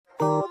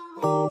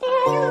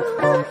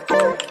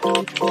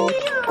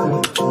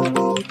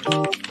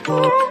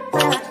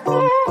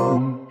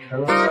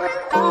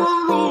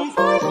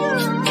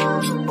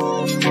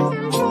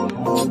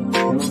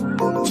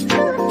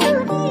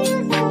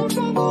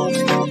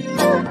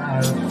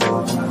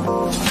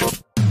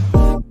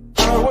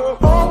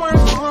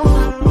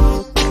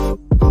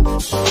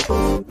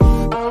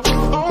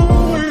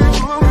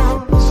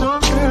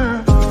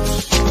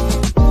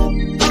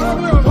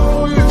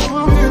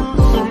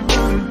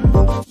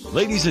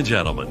Ladies and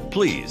gentlemen,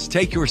 please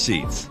take your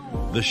seats.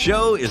 The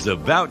show is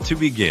about to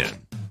begin.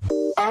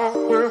 I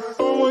will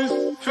always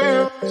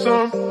feel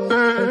something.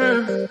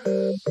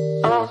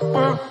 I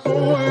will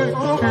always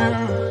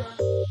feel.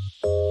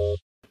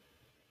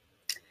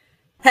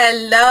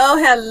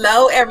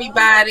 Hello,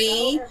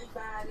 everybody.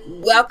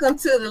 Welcome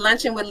to the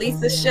Luncheon with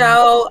Lisa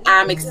show.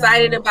 I'm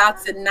excited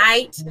about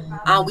tonight.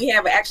 We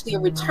have actually a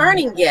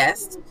returning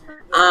guest.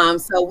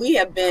 So we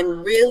have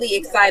been really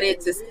excited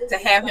to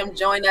have him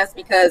join us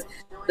because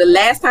the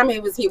last time he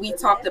was here, we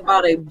talked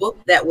about a book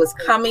that was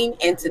coming,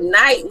 and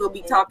tonight we'll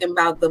be talking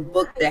about the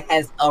book that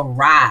has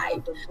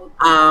arrived.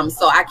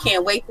 So I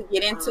can't wait to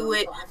get into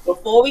it.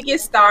 Before we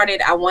get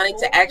started, I wanted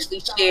to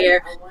actually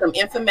share some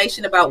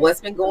information about what's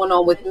been going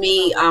on with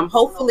me.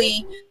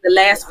 Hopefully, the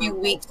last few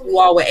weeks, you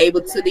all were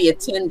able to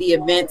attend the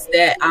events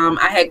that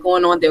I had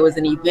going on. There was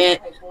an event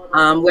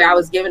where I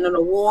was given an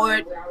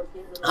award,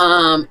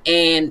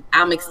 and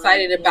I'm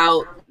excited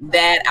about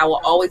that. I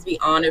will always be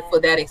honored for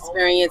that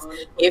experience.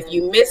 If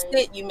you missed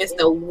it, you missed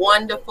a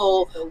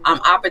wonderful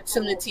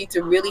opportunity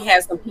to really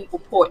have some people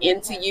pour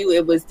into you.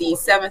 It was the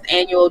 7th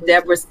annual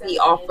Deborah C.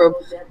 Offer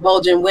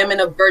Bulgin Women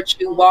of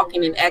Virtue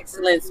Walking in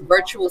Excellence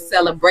virtual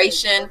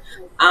celebration.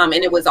 And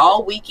it was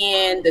all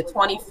weekend, the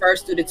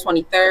 21st through the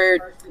 23rd.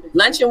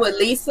 Luncheon with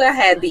Lisa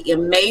had the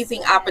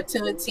amazing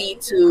opportunity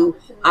to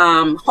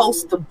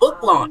host the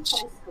book launch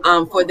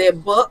for their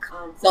book.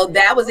 So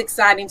that was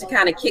exciting to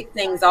kind of kick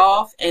things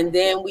off. And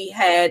then we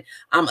had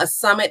a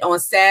summit on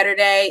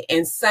Saturday,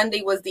 and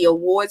Sunday was the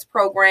awards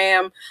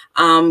program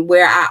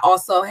where I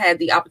also had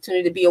the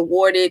opportunity to be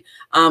awarded.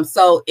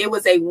 So it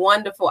was a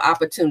wonderful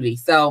opportunity.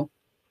 So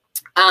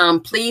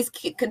please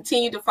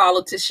continue to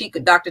follow Dr.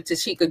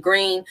 Tashika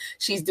Green.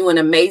 She's doing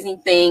amazing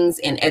things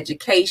in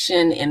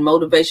education and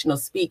motivational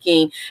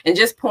speaking and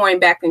just pouring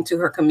back into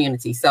her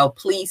community. So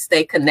please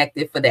stay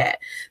connected for that.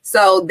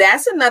 So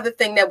that's another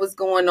thing that was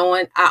going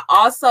on. I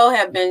also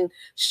have been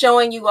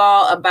showing you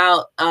all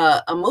about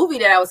a movie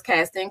that I was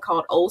casting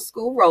called Old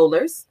School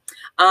Rollers.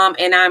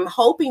 And I'm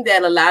hoping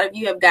that a lot of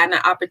you have gotten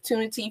an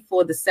opportunity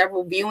for the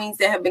several viewings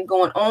that have been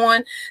going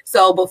on.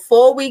 So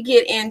before we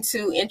get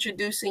into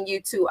introducing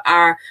you to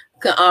our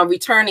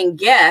returning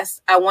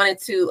guests, I wanted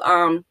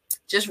to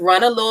just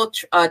run a little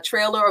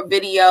trailer or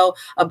video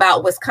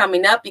about what's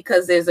coming up,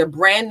 because there's a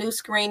brand new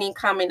screening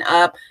coming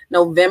up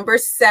November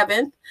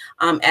 7th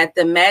at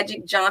the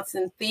Magic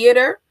Johnson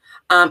Theater.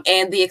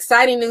 And the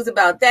exciting news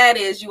about that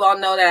is, you all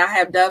know that I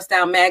have Dove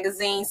Style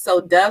Magazine.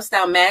 So Dove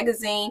Style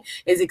Magazine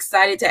is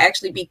excited to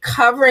actually be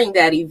covering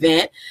that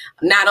event.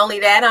 Not only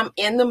that, I'm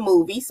in the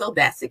movie, so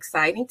that's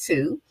exciting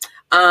too.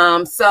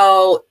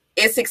 So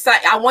it's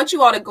exciting. I want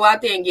you all to go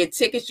out there and get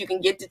tickets. You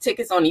can get the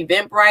tickets on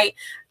Eventbrite.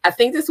 I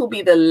think this will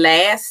be the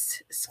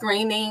last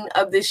screening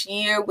of this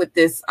year with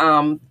this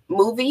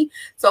movie.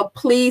 So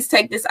please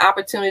take this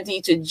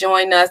opportunity to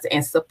join us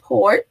and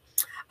support.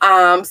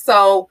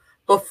 So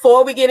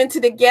before we get into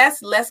the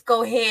guests, let's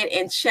go ahead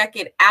and check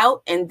it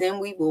out, and then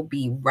we will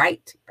be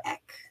right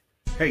back.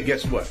 Hey,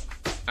 guess what?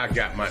 I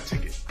got my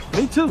ticket.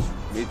 Me too.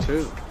 Me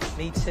too.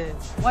 Me too.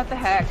 What the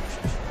heck?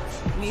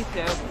 Me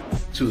too.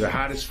 To the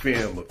hottest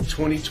film of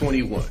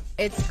 2021.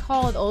 It's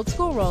called Old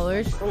School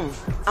Rollers.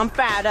 I'm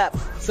fired up.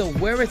 So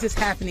where is this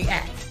happening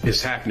at?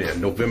 It's happening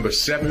November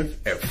 7th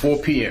at 4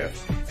 p.m.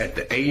 at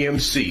the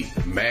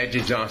AMC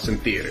Magic Johnson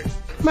Theater.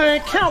 Man,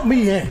 count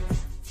me in.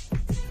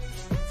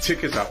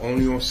 Tickets are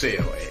only on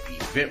sale at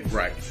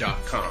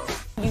Eventbrite.com.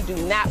 You do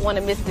not want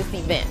to miss this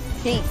event.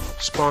 Peace.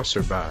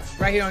 Sponsored by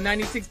Right here on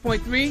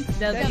 96.3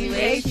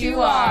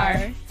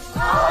 WHUR.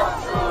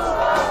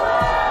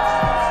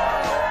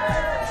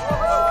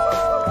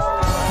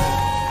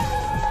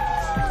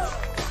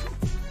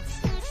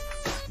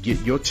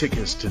 Get your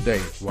tickets today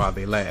while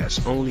they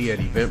last, only at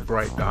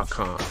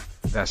Eventbrite.com.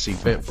 That's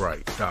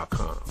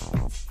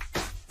Eventbrite.com.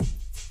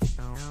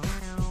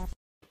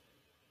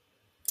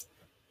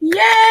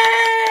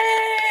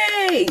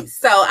 Yay!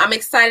 So I'm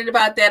excited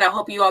about that. I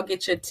hope you all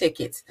get your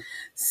tickets.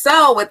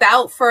 So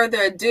without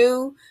further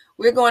ado,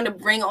 we're going to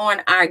bring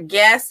on our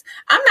guest.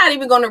 I'm not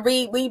even going to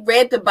read. We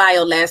read the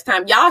bio last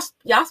time. Y'all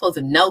supposed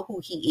to know who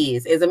he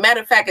is. As a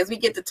matter of fact, as we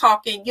get to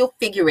talking, you'll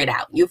figure it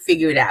out.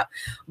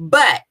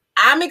 But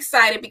I'm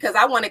excited because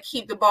I want to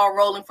keep the ball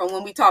rolling from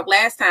when we talked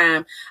last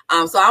time.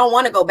 So I don't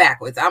want to go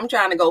backwards. I'm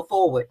trying to go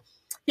forward.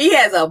 He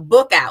has a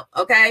book out,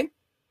 okay?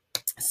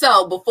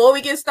 So before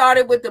we get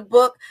started with the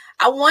book,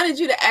 I wanted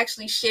you to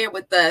actually share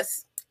with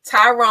us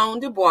Tyrone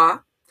Dubois.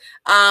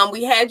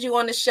 We had you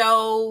on the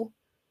show.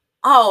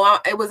 Oh,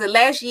 it was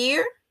last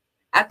year?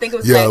 I think it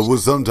was Yeah, last it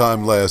was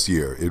sometime last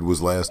year. It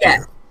was last year.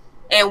 year.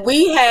 And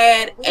we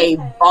had a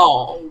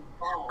ball.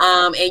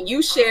 And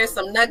you shared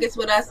some nuggets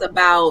with us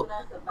about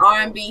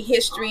R&B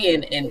history,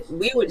 and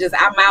we were just,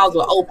 our mouths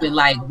were open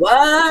like,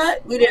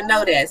 what? We didn't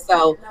know that.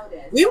 So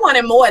we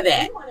wanted more of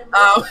that.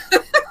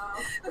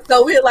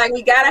 So we were like,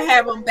 we got to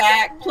have them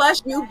back.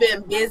 Plus, you've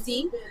been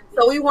busy.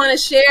 So we want to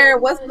share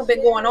what's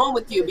been going on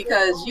with you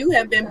because you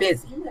have been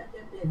busy.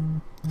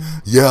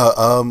 Yeah,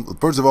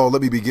 first of all,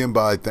 let me begin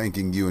by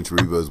thanking you and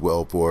Sharifa as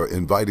well for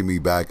inviting me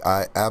back.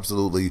 I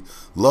absolutely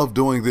love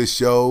doing this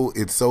show.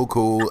 It's so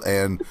cool.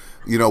 And,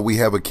 you know, we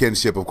have a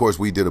kinship. Of course,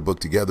 we did a book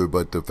together,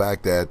 but the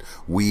fact that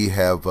we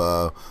have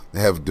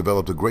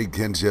developed a great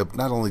kinship,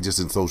 not only just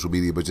in social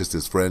media, but just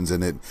as friends,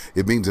 and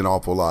it means an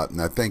awful lot.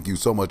 And I thank you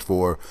so much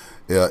for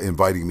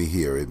inviting me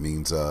here. It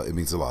means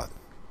a lot.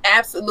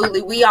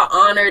 Absolutely. We are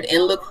honored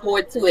and look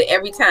forward to it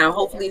every time.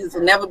 Hopefully this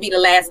will never be the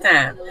last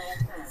time.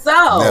 So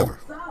Never.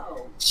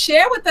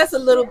 Share with us a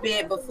little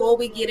bit before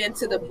we get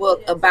into the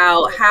book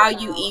about how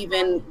you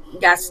even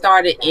got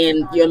started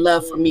in your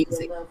love for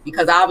music,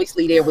 because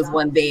obviously there was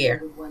one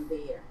there.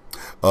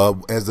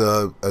 As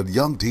a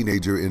young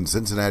teenager in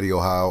Cincinnati,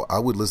 Ohio, I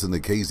would listen to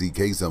Casey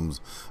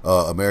Kasem's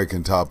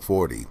American Top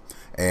 40.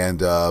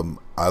 And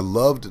I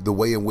loved the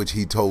way in which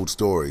he told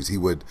stories. He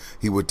would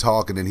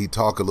talk, and then he'd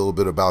talk a little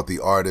bit about the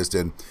artist,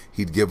 and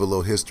he'd give a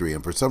little history.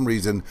 And for some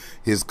reason,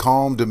 his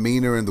calm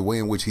demeanor and the way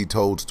in which he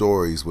told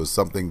stories was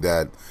something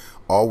that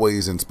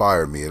always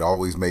inspired me. It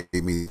always made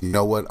me, you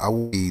know what, I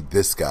want to be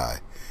this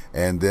guy.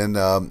 And then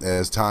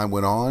as time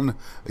went on,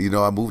 you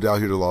know, I moved out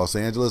here to Los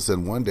Angeles,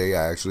 and one day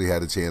I actually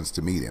had a chance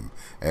to meet him.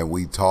 And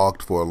we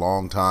talked for a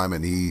long time,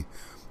 and he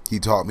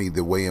taught me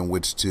the way in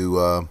which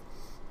to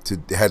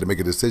had to make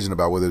a decision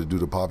about whether to do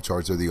the pop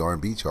charts or the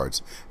R&B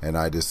charts, and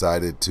I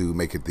decided to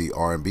make it the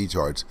R&B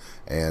charts,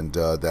 and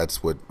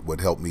that's what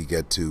helped me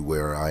get to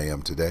where I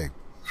am today.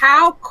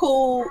 How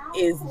cool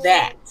is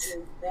that?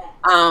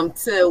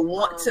 To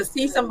want to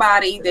see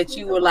somebody that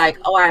you were like,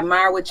 oh, I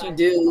admire what you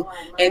do,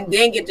 and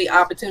then get the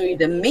opportunity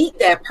to meet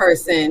that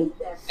person,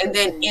 and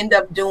then end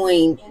up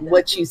doing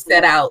what you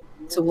set out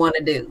to want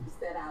to do.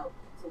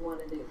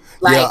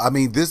 Like, yeah, I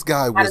mean, this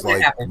guy was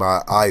like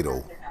my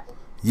idol.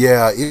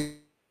 Yeah,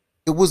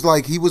 it was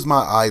like he was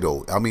my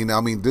idol. I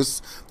mean,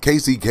 this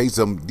Casey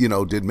Kasem, you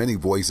know, did many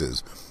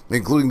voices,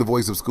 including the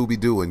voice of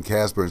Scooby-Doo and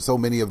Casper and so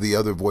many of the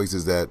other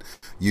voices that,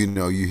 you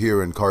know, you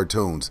hear in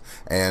cartoons.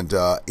 And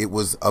it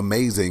was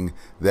amazing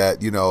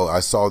that, you know, I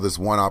saw this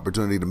one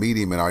opportunity to meet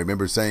him, and I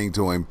remember saying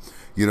to him,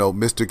 you know,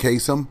 Mr.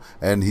 Kasem,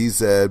 and he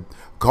said,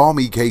 call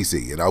me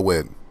Casey. And I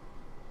went,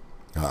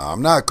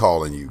 I'm not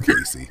calling you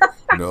Casey.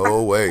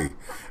 No way.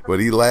 But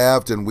he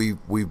laughed, and we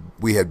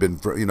had been,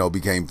 you know,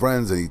 became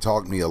friends, and he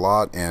taught me a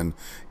lot, and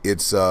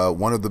it's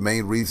one of the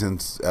main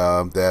reasons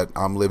that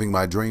I'm living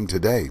my dream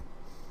today.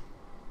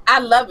 I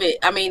love it.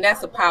 I mean,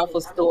 that's a powerful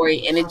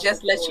story, and it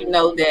just lets you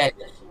know that,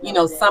 you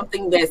know,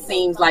 something that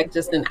seems like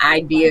just an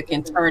idea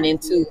can turn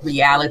into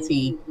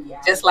reality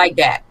just like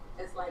that.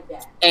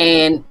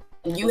 And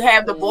you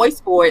have the voice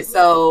for it.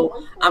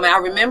 So I mean, I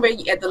remember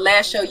at the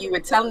last show you were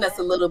telling us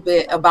a little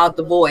bit about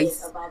the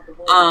voice,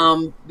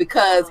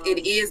 because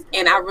it is,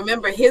 and I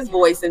remember his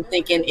voice and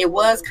thinking it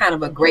was kind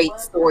of a great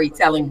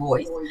storytelling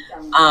voice,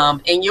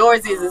 and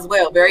yours is as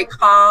well, very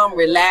calm,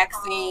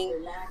 relaxing,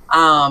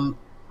 and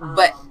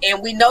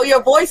we know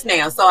your voice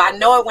now, so I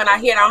know it when I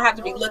hear it. I don't have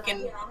to be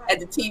looking at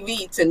the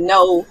TV to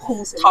know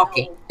who's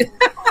talking.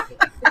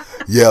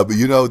 Yeah, but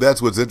you know,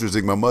 that's what's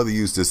interesting. My mother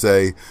used to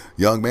say,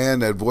 young man,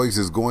 that voice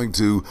is going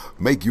to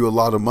make you a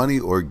lot of money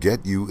or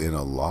get you in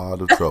a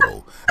lot of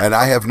trouble. And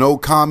I have no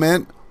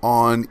comment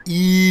on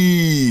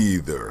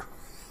either.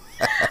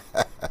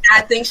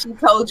 I think she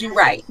told you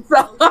right.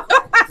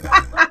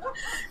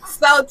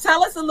 So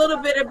tell us a little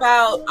bit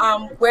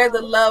about where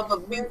the love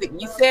of music.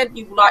 You said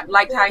you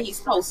liked how he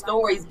told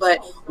stories, but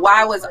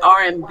why was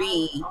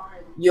R&B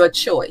your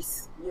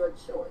choice?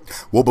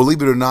 Well,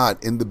 believe it or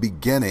not, in the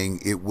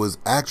beginning, it was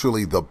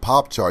actually the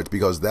pop charts,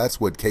 because that's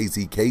what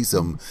Casey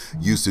Kasem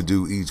used to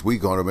do each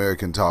week on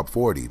American Top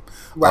 40.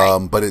 Right.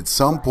 But at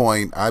some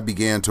point, I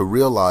began to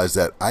realize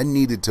that I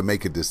needed to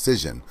make a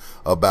decision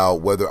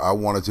about whether I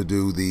wanted to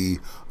do the,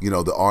 you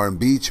know, the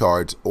R&B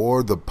charts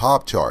or the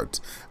pop charts.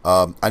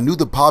 I knew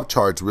the pop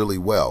charts really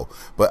well,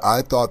 but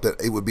I thought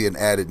that it would be an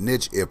added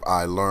niche if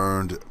I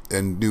learned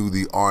and knew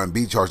the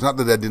R&B charts. Not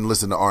that I didn't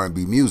listen to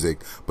R&B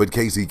music, but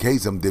Casey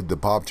Kasem did the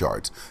pop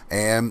charts,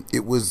 and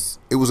it was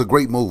a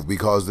great move,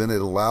 because then it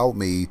allowed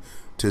me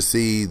to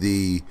see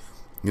the,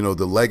 you know,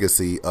 the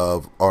legacy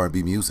of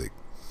R&B music.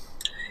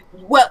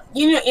 Well,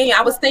 you know,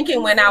 I was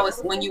thinking when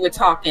you were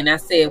talking, I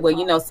said, well,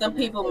 you know, some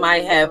people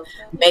might have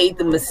made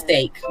the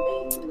mistake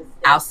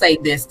I'll say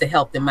this to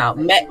help them out.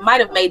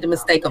 Might have made the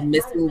mistake of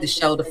missing the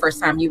show the first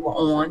time you were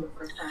on.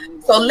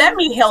 So let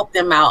me help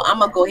them out. I'm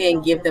gonna go ahead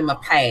and give them a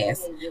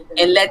pass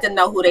and let them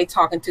know who they're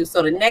talking to.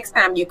 So the next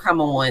time you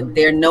come on,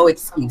 there are no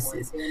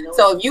excuses.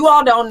 So if you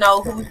all don't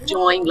know who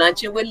joined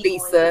Luncheon with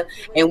Lisa,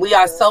 and we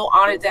are so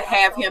honored to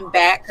have him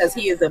back because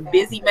he is a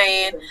busy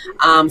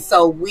man.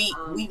 So we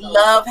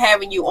love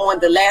having you on.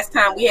 The last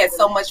time we had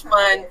so much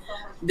fun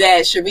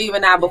that Sharif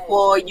and I,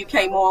 before you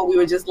came on, we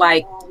were just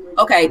like,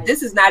 okay,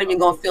 this is not even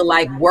going to feel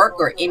like work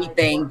or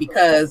anything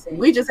because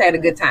we just had a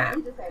good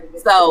time.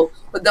 So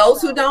for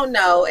those who don't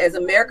know, as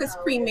America's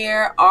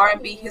premier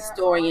R&B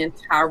historian,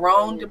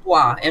 Tyrone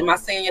Dubois, am I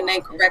saying your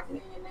name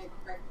correctly?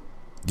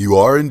 You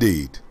are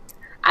indeed.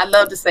 I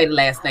love to say the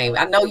last name.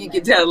 I know you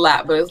can tell a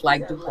lot, but it's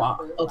like Dubois.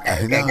 Okay.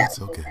 I know,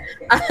 it's okay.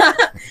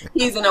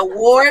 He's an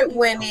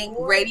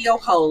award-winning radio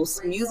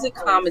host, music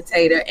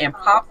commentator, and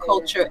pop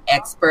culture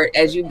expert,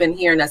 as you've been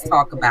hearing us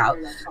talk about.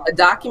 A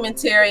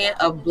documentarian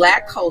of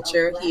Black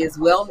culture, he is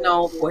well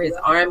known for his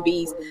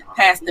R&B's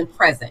past and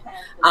present.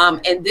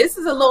 And this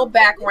is a little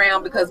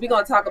background because we're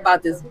going to talk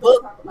about this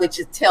book, which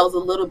tells a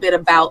little bit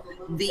about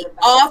the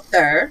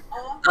author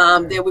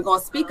that we're going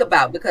to speak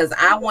about, because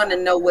I want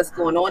to know what's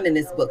going on in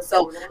this book.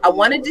 So I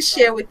wanted to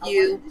share with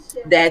you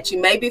that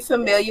you may be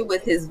familiar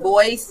with his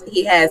voice.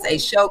 He has a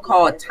show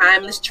called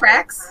Timeless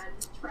Tracks.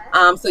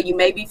 So you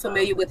may be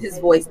familiar with his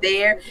voice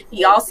there.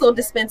 He also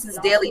dispenses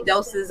daily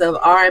doses of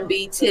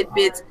R&B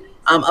tidbits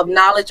of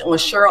knowledge on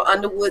Cheryl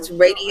Underwood's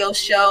radio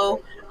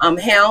show,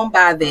 helmed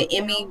by the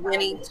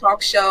Emmy-winning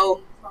talk show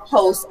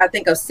host, I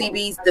think, of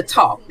CB's The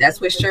Talk.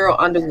 That's where Cheryl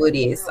Underwood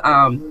is.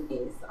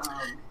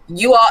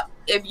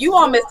 If you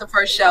all missed the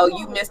first show,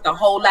 you missed a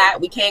whole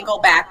lot. We can't go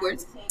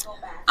backwards.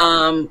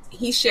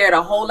 He shared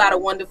a whole lot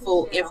of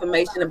wonderful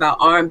information about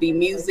R&B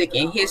music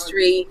and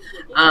history.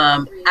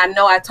 I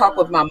know I talked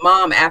with my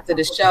mom after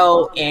the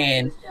show,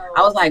 and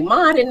I was like,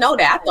 Mom, I didn't know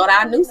that. I thought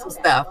I knew some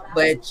stuff,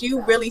 but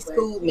you really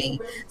schooled me.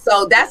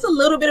 So that's a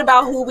little bit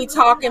about who we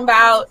talking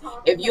about.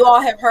 If you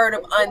all have heard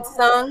of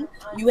Unsung,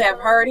 you have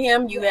heard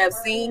him, you have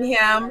seen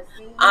him.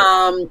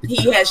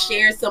 He has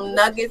shared some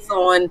nuggets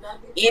on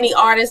any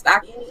artist.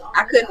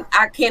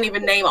 I can't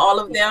even name all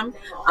of them,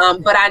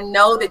 but I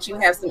know that you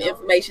have some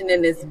information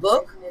in this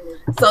book.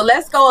 So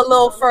let's go a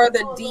little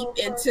further deep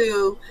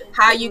into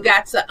how you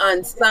got to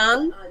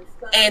Unsung,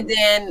 and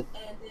then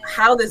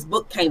how this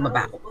book came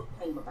about.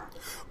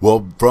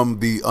 Well,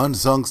 from the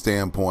Unsung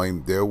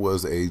standpoint, there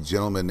was a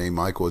gentleman named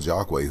Michael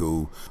Jacque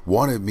who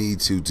wanted me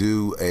to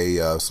do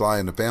a Sly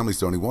and the Family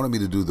Stone. He wanted me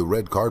to do the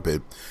red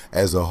carpet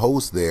as a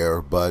host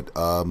there, but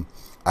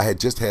I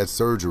had just had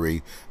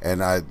surgery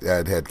and I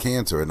had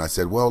cancer, and I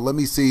said, well, let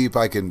me see if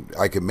I can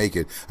make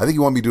it. I think he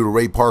wanted me to do the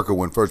Ray Parker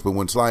one first, but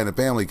when Sly and the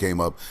Family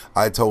came up,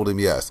 I told him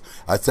yes.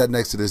 I sat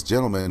next to this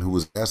gentleman who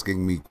was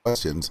asking me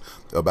questions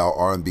about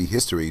R&B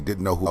history,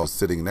 didn't know who I was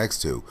sitting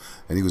next to,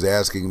 and he was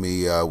asking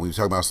me, we were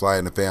talking about Sly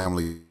and the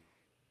Family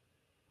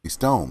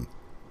Stone.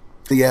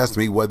 He asked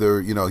me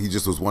whether, he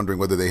just was wondering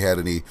whether they had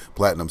any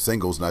platinum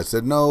singles. And I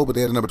said, no, but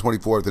they had a number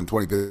 24th and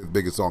 25th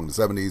biggest song in the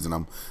 70s. And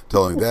I'm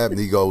telling him that. And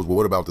he goes, well,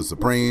 what about the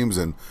Supremes?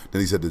 And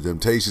then he said the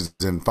Temptations.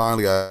 And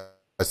finally, I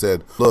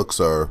said, look,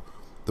 sir,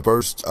 the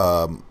first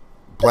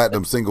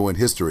platinum single in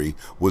history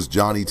was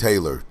Johnny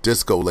Taylor,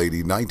 Disco Lady,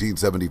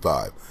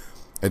 1975.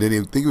 And then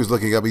he was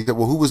looking up. He said,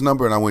 well, who was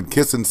number? And I went,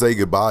 Kiss and Say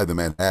Goodbye, the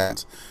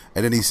Manhattans.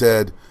 And then he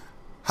said,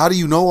 how do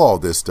you know all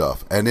this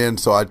stuff? And then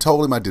so I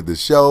told him I did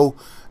this show.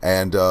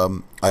 And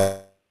I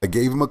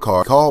gave him a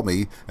call, called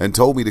me, and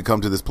told me to come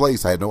to this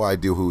place. I had no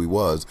idea who he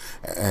was.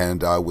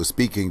 And I was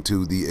speaking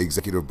to the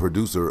executive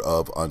producer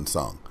of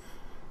Unsung.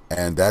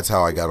 And that's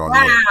how I got on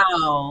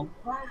Wow.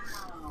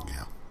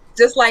 Yeah.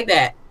 Just like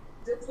that.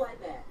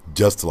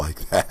 Just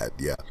like that,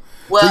 yeah.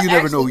 Well, so you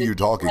never know who you're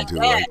talking to,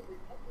 right?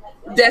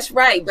 That's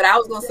right. But I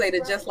was going to say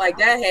that just like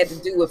that had to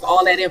do with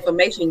all that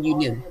information you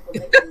knew.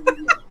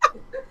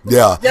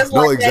 Yeah, just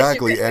no, like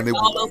exactly. That, and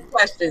all those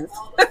questions.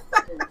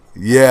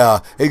 Yeah,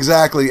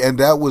 exactly. And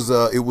that was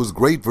it was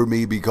great for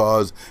me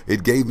because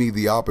it gave me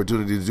the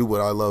opportunity to do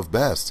what I love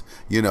best,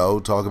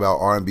 talk about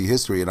R&B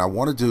history. And I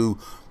wanted to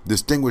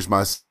distinguish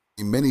myself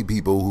from many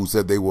people who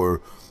said they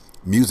were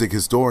music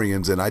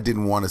historians, and I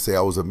didn't want to say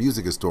I was a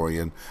music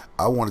historian.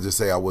 I wanted to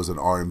say I was an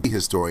R&B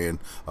historian,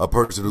 a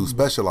person who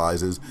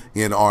specializes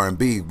in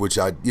R&B, which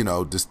I,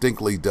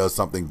 distinctly does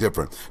something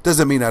different.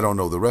 Doesn't mean I don't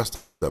know the rest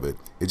of it.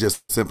 It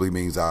just simply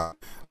means I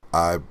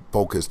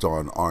focused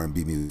on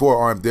R&B music.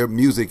 For their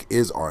music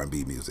is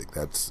R&B music.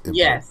 That's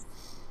important.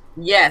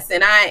 Yes.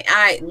 And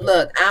I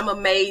look, I'm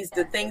amazed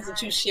the things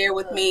that you share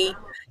with me.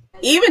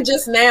 Even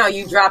just now,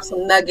 you dropped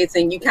some nuggets,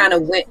 and you kind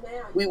of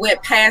we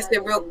went past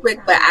it real quick,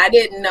 but I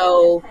didn't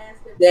know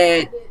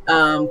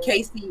that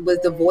Casey was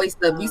the voice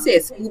of, you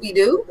said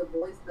Scooby-Doo?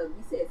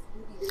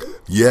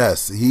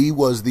 Yes, he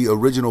was the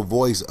original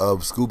voice of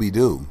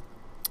Scooby-Doo.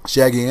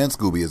 Shaggy and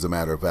Scooby, as a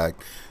matter of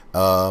fact.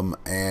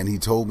 And he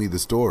told me the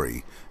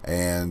story,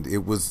 and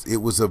it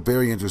was a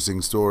very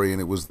interesting story, and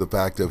it was the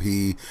fact of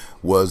he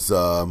was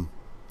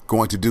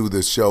going to do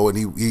this show, and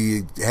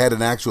he had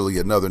actually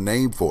another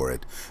name for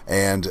it.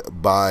 And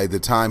by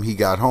the time he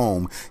got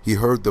home, he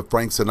heard the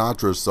Frank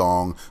Sinatra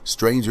song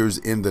 "Strangers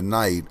in the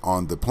Night"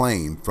 on the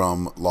plane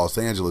from Los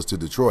Angeles to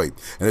Detroit.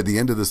 And at the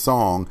end of the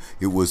song,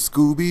 it was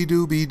Scooby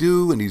Dooby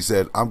Doo, and he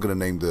said, "I'm going to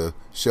name the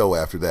show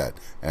after that."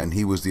 And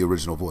he was the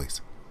original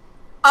voice.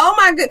 Oh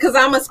my good, because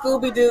I'm a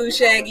Scooby Doo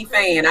Shaggy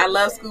fan. I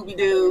love Scooby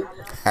Doo.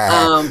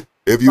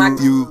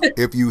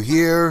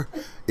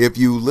 If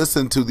you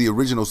listen to the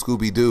original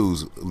Scooby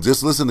Doo's,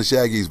 just listen to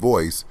Shaggy's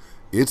voice.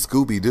 It's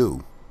Scooby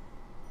Doo.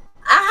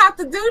 I have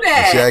to do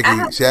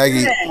that.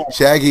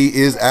 Shaggy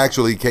is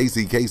actually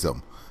Casey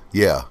Kasem.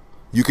 Yeah,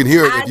 you can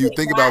hear it if you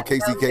think about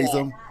Casey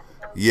Kasem.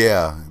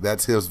 Yeah,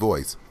 that's his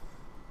voice.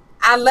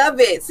 I love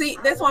it. See,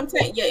 that's what I'm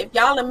saying. Yeah, if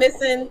y'all are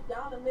missing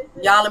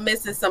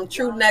some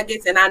true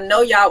nuggets. And I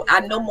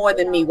know more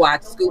than me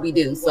watch Scooby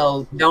Doo.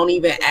 So don't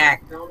even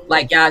act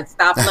like y'all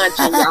stop lunch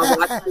and y'all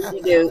watch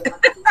Scooby Doo.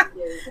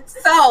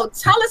 So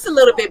tell us a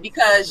little bit,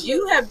 because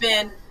you have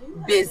been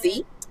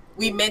busy.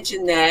 We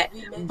mentioned that,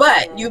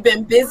 but you've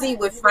been busy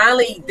with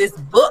finally this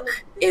book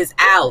is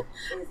out.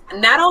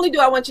 Not only do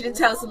I want you to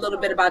tell us a little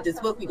bit about this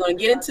book, we're going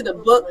to get into the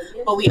book,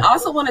 but we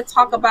also want to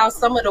talk about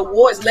some of the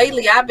awards.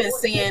 Lately, I've been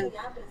seeing,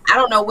 I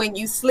don't know when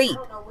you sleep,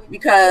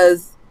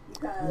 because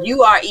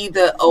you are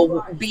either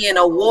being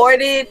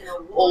awarded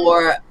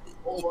or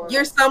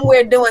you're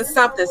somewhere doing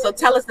something. So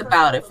tell us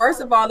about it. First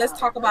of all, let's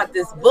talk about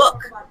this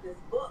book.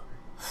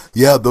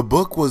 Yeah, the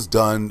book was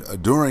done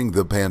during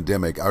the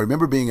pandemic. I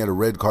remember being at a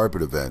red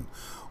carpet event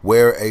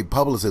where a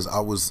publicist,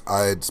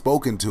 I had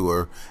spoken to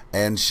her,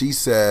 and she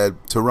said,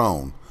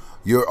 "Tyrone,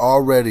 you're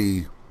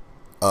already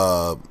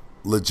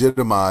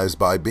legitimized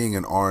by being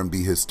an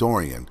R&B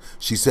historian."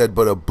 She said,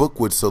 "But a book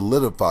would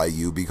solidify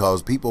you,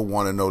 because people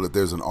want to know that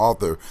there's an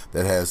author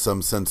that has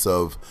some sense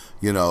of,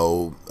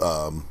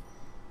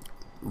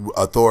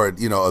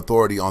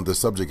 authority on the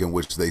subject in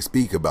which they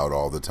speak about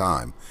all the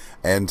time."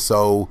 And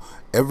so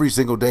every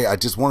single day I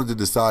just wanted to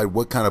decide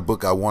what kind of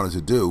book I wanted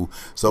to do.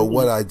 So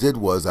what I did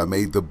was I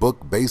made the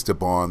book based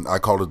upon, I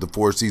called it The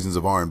Four Seasons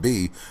of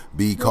R&B,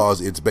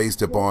 because it's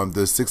based upon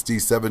the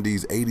 60s,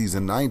 70s, 80s,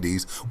 and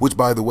 90s, which,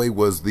 by the way,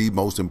 was the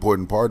most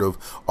important part of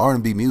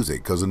R&B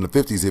music, because in the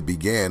 50s it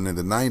began, in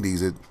the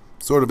 90s it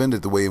sort of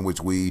ended the way in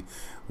which we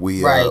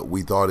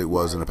thought it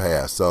was in the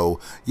past. So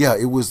yeah,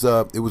 it was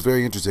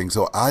very interesting.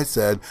 So I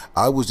said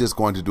I was just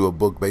going to do a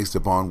book based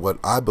upon what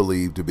I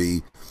believe to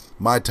be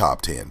my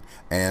top 10,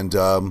 and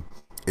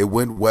it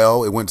went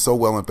well. It went so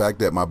well, in fact,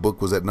 that my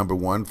book was at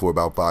 #1 for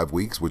about 5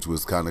 weeks, which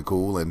was kind of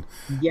cool. And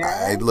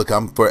look,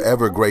 I'm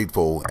forever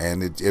grateful,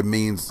 and it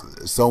means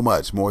so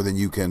much more than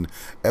you can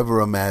ever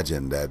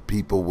imagine that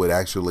people would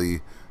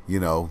actually,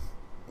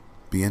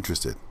 be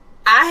interested.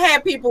 I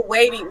had people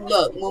waiting.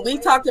 Look, when we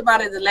talked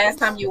about it the last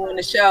time you were on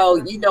the show,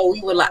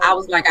 I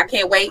was like, I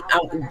can't wait.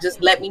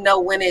 Just let me know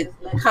when it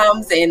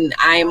comes, and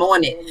I am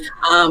on it.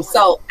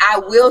 So I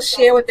will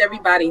share with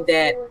everybody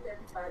that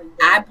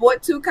I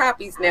bought 2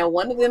 copies now.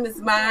 One of them is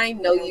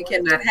mine. No, you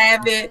cannot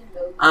have it.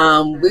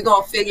 We're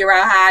going to figure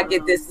out how I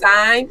get this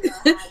signed.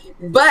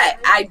 But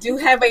I do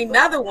have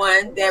another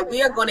one that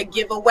we are going to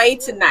give away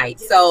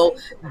tonight. So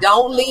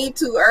don't leave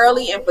too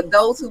early. And for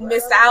those who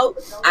miss out,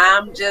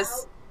 I'm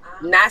just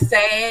not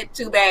sad,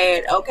 too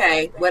bad,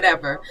 okay,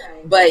 whatever.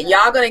 But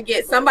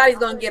somebody's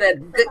gonna get a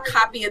good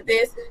copy of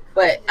this,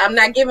 but I'm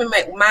not giving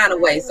mine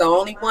away, so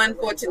only one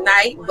for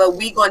tonight. But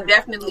we gonna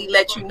definitely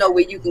let you know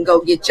where you can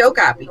go get your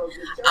copy.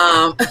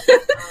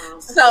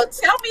 So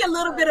tell me a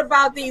little bit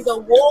about these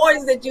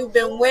awards that you've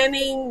been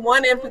winning.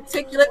 One in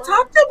particular,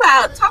 talk to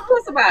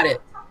us about it.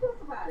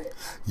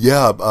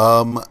 Yeah,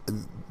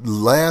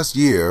 last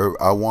year,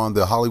 I won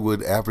the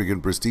Hollywood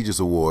African Prestigious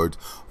Award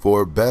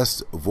for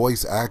Best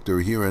Voice Actor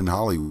here in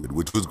Hollywood,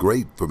 which was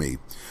great for me.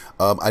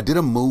 I did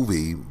a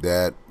movie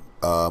that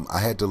I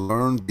had to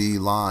learn the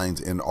lines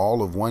in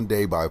all of one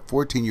day by a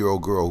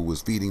 14-year-old girl who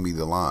was feeding me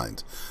the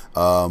lines.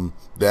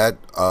 That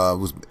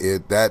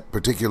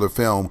particular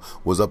film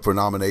was up for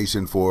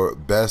nomination for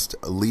Best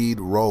Lead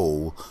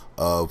Role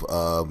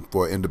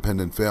for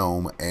independent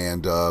film,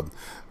 and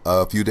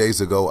a few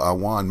days ago, I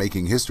won,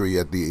 making history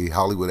at the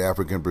Hollywood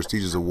African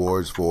Prestigious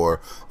Awards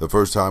for the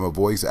first time a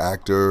voice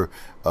actor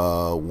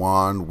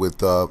won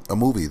with a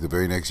movie the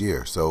very next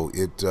year. So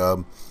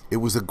it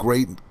was a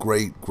great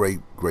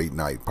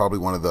night. Probably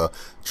one of the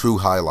true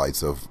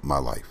highlights of my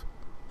life.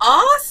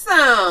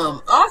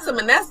 Awesome.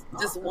 And that's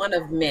just one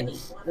of many,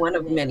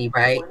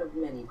 right?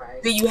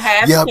 Do you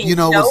have? Yeah,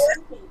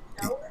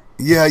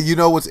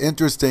 what's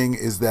interesting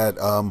is that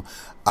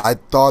I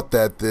thought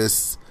that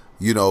this,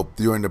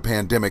 during the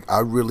pandemic, I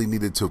really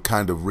needed to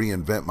kind of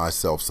reinvent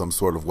myself some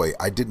sort of way.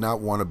 I did not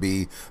want to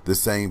be the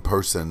same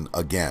person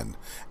again.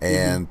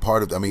 And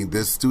part of,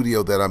 this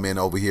studio that I'm in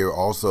over here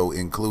also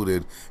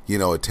included,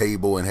 a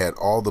table and had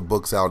all the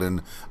books out.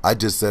 And I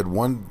just said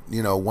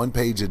one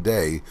page a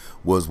day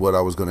was what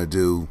I was going to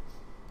do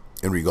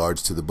in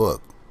regards to the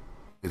book.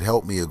 It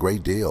helped me a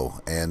great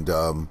deal. And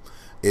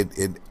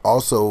it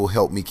also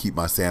helped me keep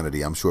my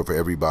sanity. I'm sure for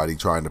everybody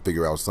trying to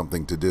figure out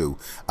something to do.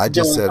 I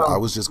just said I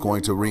was just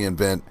going to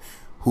reinvent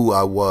who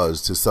I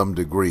was to some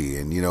degree,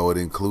 and it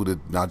included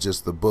not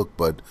just the book,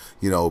 but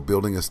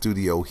building a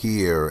studio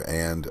here,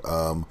 and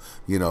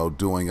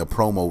doing a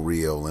promo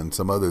reel and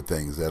some other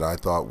things that I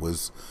thought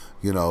was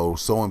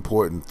so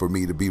important for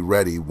me to be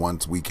ready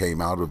once we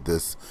came out of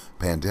this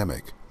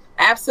pandemic.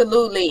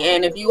 Absolutely.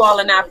 And if you all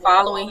are not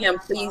following him,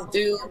 please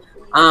do.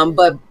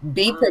 But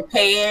be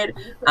prepared,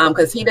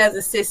 because he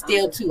doesn't sit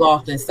still too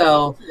often.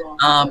 So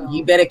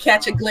you better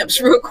catch a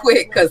glimpse real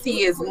quick, because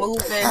he is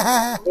moving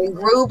and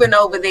grooving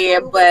over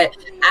there. But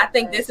I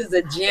think this is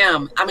a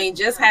gem. I mean,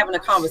 just having a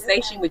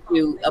conversation with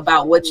you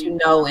about what you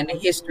know and the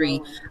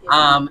history.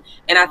 And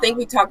I think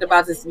we talked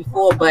about this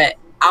before, but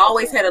I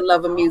always had a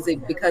love of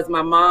music because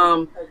my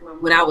mom,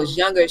 when I was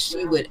younger,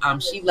 she loved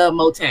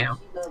Motown.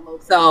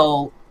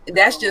 So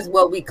that's just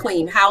what we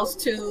cleaned house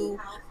to.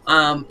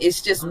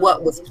 It's just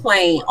what was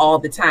playing all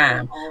the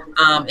time.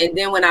 And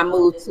then when I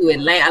moved to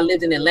Atlanta, I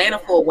lived in Atlanta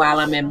for a while.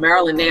 I'm in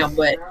Maryland now,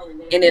 but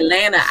in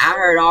Atlanta, I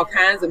heard all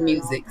kinds of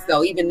music.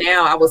 So even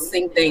now I will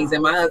sing things,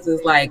 and my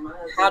husband's like,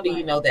 how do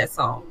you know that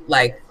song?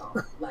 Like,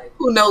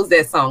 who knows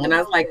that song? And I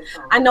was like,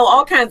 I know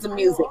all kinds of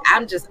music.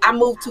 I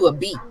moved to a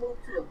beat.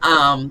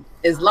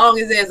 As long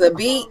as there's a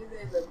beat,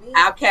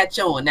 I'll catch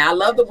on. Now I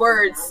love the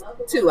words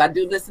too. I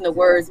do listen to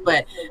words,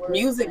 but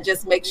music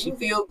just makes you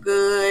feel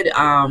good.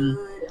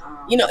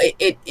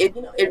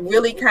 It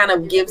really kind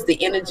of gives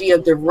the energy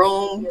of the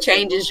room,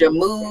 changes your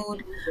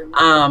mood.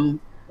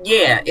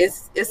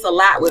 It's a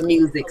lot with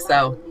music.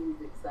 So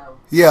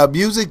yeah,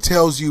 music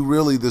tells you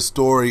really the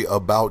story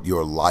about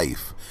your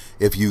life.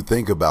 If you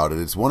think about it,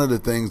 it's one of the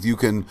things you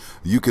can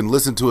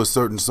listen to a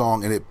certain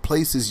song and it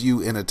places you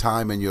in a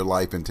time in your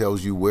life and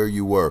tells you where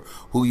you were,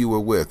 who you were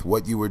with,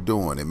 what you were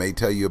doing. It may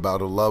tell you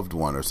about a loved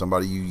one or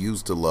somebody you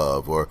used to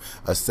love, or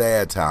a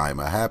sad time,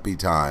 a happy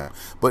time.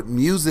 But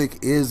music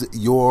is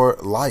your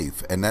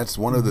life, and that's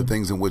one of the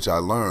things in which I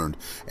learned.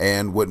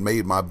 And what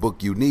made my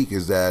book unique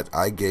is that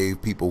I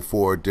gave people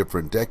 4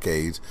 different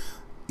decades,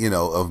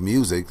 of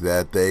music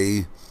that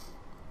they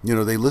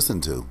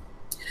listen to.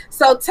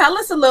 So tell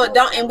us a little,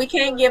 and we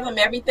can't give them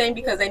everything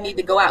because they need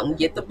to go out and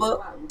get the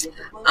book.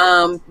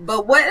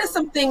 But what are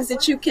some things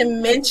that you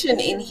can mention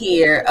in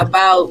here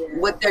about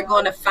what they're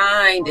going to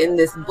find in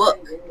this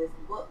book?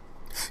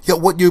 Yeah,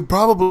 what you're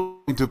probably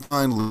going to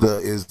find, Lisa,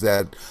 is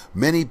that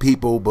many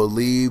people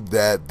believe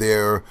that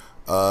they're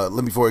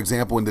for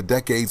example, in the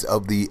decades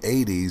of the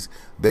 80s,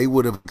 they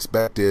would have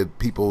expected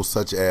people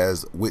such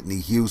as Whitney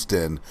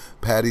Houston,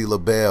 Patti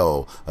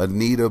LaBelle,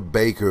 Anita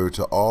Baker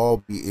to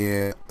all be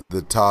in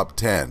the top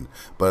 10.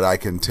 But I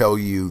can tell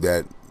you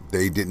that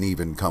they didn't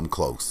even come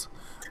close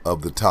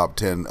of the top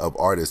 10 of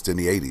artists in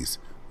the 80s.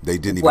 They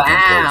didn't even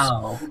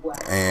come close.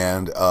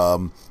 And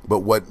but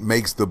what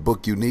makes the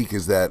book unique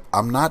is that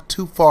I'm not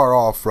too far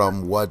off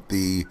from what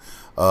the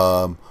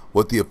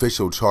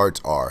official charts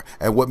are.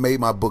 And what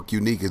made my book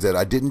unique is that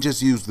I didn't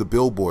just use the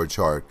Billboard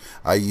chart.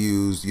 I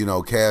used,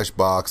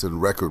 Cashbox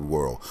and Record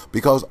World,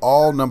 because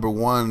all number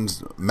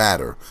ones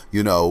matter.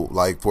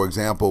 Like, for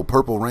example,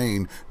 Purple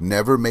Rain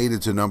never made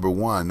it to number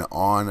 1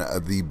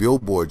 on the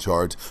Billboard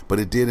charts, but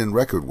it did in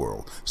Record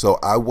World. So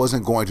I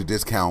wasn't going to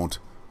discount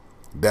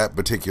that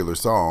particular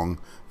song,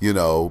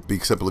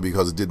 simply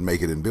because it didn't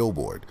make it in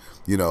Billboard.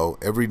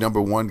 Every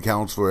number 1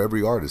 counts for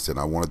every artist, and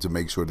I wanted to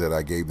make sure that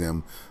I gave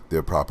them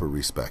their proper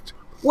respect.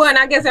 Well, and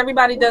I guess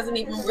everybody doesn't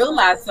even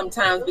realize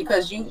sometimes,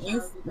 because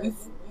you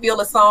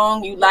feel a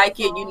song, you like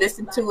it, you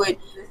listen to it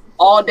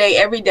all day,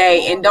 every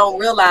day, and don't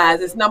realize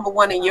it's number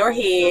 1 in your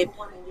head,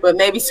 but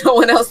maybe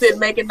someone else didn't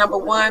make it number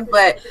 1.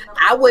 But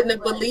I wouldn't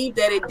have believed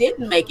that it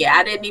didn't make it.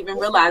 I didn't even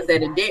realize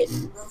that it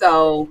didn't.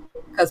 So,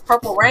 because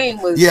Purple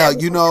Rain was... Yeah,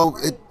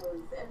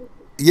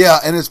 Yeah,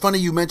 and it's funny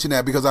you mention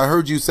that, because I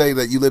heard you say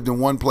that you lived in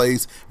one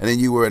place and then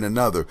you were in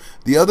another.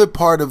 The other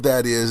part of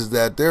that is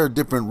that there are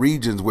different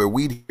regions where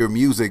we hear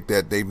music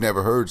that they've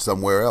never heard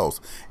somewhere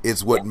else.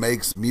 It's what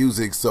makes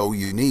music so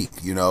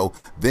unique,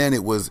 Then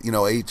it was,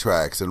 8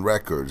 tracks and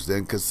records,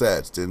 then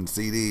cassettes, then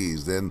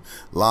CDs, then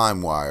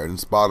LimeWire and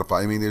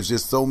Spotify. I mean, there's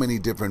just so many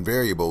different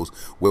variables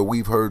where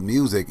we've heard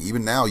music,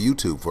 even now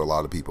YouTube for a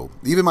lot of people.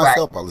 Even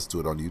myself, I listen to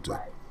it on YouTube.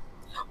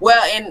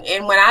 Well,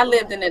 and when I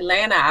lived in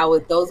Atlanta,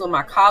 those were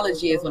my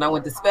college years when I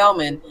went to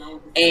Spelman,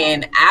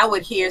 and I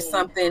would hear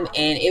something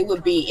and it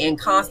would be in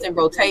constant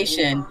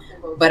rotation,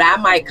 but I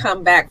might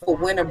come back for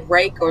winter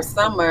break or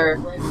summer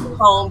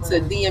home to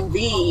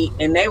DMV,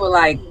 and they were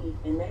like,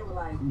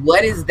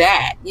 what is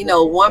that?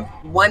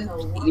 One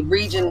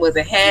region was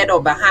ahead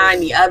or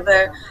behind the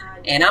other.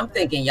 And I'm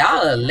thinking,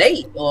 y'all are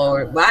late,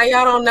 or why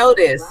y'all don't know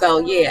this? So,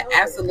 yeah,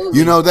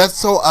 absolutely. That's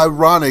so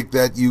ironic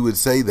that you would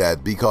say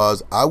that,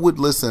 because I would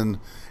listen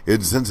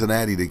in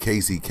Cincinnati to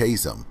Casey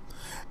Kasem.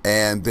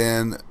 And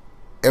then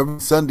every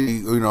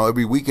Sunday,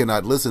 every weekend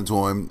I'd listen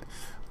to him.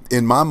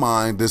 In my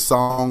mind, this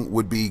song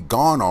would be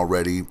gone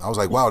already. I was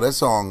like, wow, that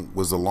song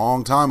was a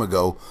long time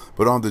ago.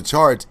 But on the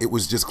charts, it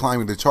was just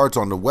climbing the charts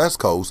on the West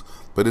Coast.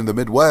 But in the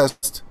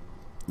Midwest,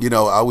 you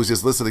know, I was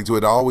just listening to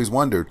it. I always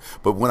wondered,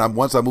 but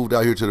once I moved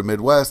out here to the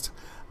Midwest,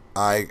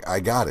 I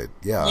got it.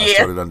 Yeah, I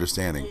started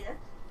understanding.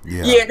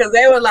 Yeah, because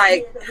they were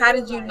like, how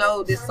did you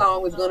know this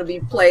song was going to be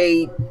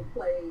played?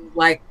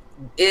 Like,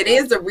 it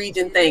is a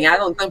region thing. I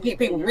don't think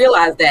people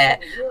realize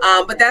that.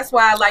 But that's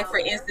why, like, for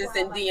instance,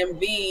 in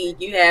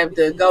DMV, you have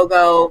the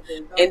go-go,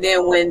 and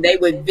then when they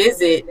would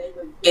visit,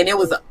 and it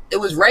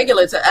was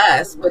regular to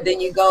us, but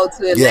then you go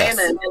to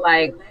Atlanta and they're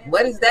like,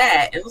 what is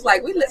that? And it was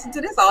like, we listen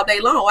to this all day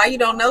long. Why you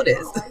don't know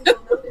this?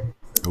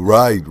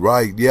 Right.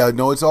 Yeah,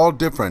 no, it's all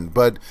different,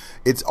 but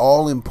it's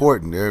all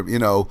important. You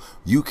know,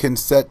 you can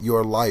set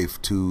your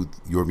life to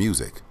your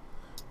music.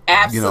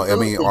 Absolutely. You know, I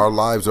mean, our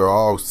lives are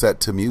all set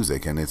to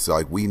music, and it's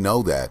like, we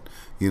know that,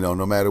 you know,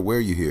 no matter where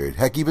you hear it.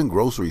 Heck, even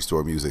grocery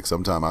store music.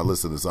 Sometimes I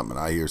listen to something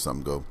and I hear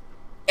something go.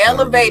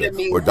 Elevator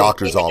music. Or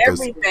doctor's office.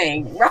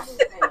 Everything. Right?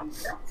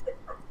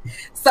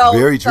 So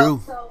very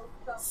true.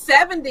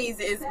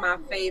 70s is my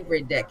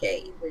favorite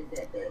decade.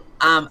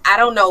 I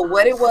don't know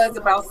what it was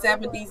about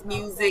 70s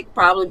music,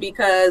 probably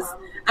because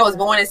I was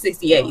born in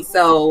 68.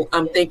 So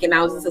I'm thinking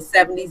I was just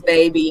a 70s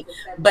baby.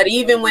 But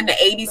even when the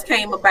 80s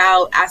came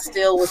about, I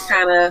still was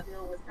kind of,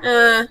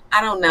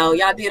 I don't know.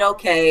 Y'all did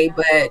okay.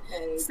 But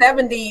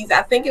 70s,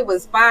 I think it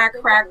was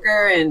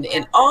Firecracker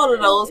and all of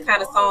those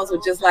kind of songs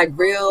were just like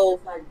real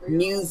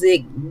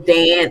music,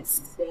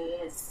 dance,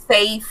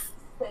 safe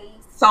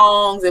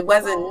songs. It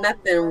wasn't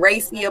nothing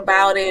racy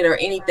about it or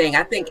anything.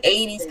 I think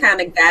 80s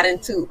kind of got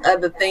into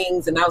other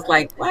things, and I was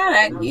like,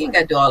 wow, you ain't got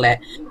to do all that.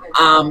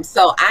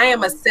 So I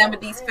am a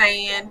 70s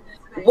fan.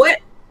 What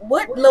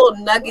little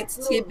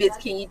nuggets, tidbits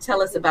can you tell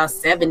us about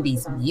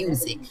 70s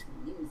music?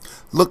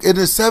 Look, in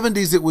the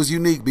 70s, it was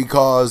unique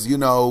because, you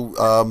know,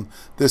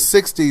 the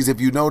 60s,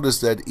 if you notice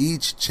that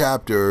each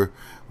chapter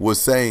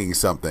was saying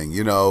something,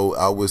 you know,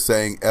 I was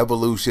saying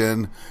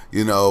evolution,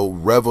 you know,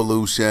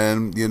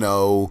 revolution, you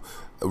know,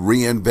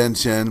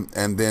 reinvention,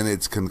 and then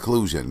its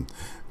conclusion.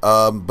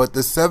 But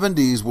the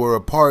 70s were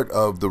a part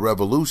of the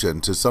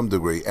revolution to some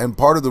degree, and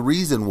part of the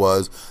reason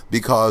was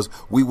because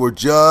we were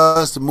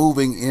just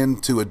moving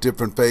into a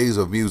different phase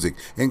of music,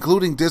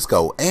 including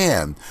disco,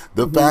 and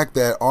the fact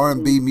that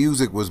R&B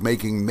music was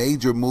making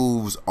major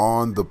moves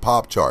on the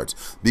pop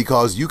charts.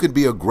 Because you could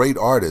be a great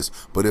artist,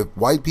 but if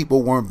white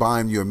people weren't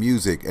buying your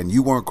music and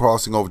you weren't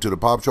crossing over to the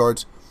pop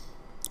charts,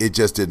 it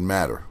just didn't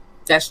matter.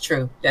 That's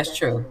true. That's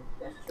true.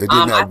 It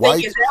didn't matter.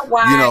 Whites,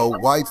 you know,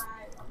 whites.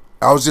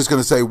 I was just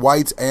going to say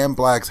whites and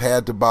blacks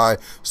had to buy.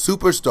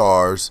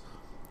 Superstars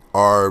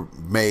are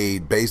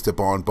made based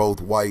upon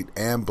both white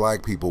and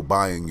black people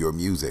buying your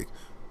music.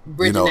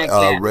 You know,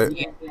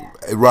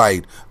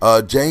 right.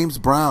 James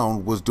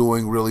Brown was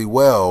doing really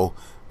well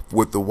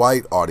with the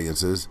white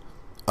audiences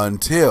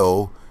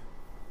until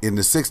in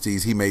the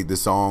 60s he made the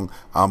song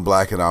I'm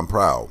Black and I'm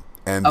Proud.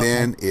 And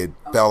then it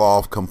fell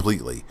off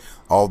completely.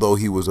 Although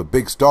he was a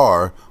big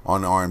star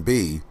on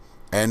R&B,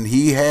 and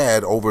he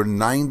had over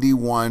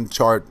 91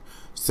 chart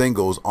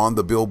singles on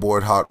the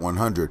Billboard Hot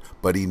 100,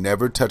 but he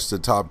never touched the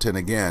top 10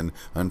 again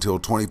until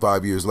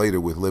 25 years later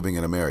with Living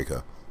in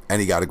America,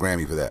 and he got a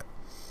Grammy for that.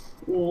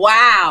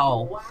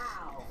 Wow.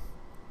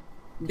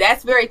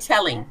 That's very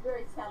telling.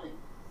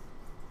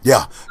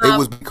 Yeah, it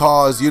was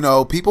because, you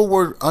know, people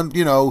were,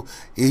 you know,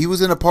 he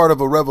was in a part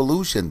of a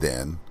revolution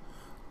then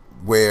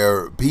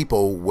where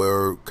people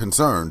were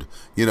concerned,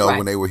 you know,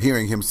 when they were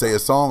hearing him say a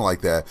song like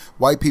that.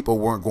 White people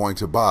weren't going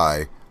to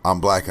buy I'm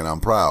Black and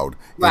I'm Proud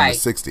in the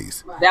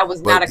 60s. That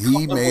was not a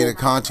he made a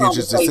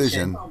conscientious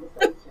decision,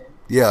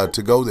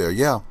 to go there.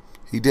 Yeah,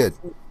 he did.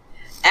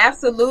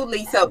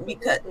 Absolutely. So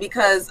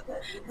because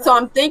so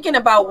I'm thinking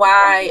about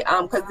why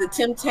because the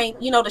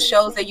Temptation, you know, the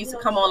shows that used to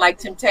come on like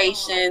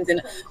Temptations,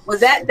 and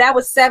was that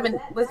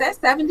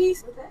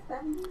 70s?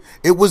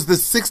 It was the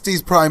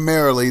 60s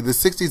primarily. The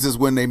 60s is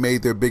when they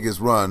made their biggest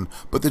run,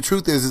 but the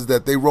truth is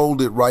that they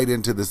rolled it right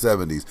into the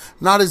 70s.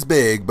 Not as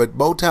big, but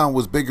Motown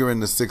was bigger in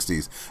the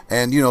 60s.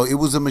 And, you know, it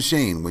was a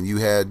machine when you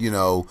had, you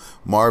know,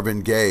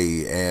 Marvin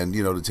Gaye and,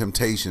 you know, the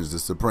Temptations, the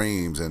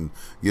Supremes, and,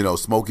 you know,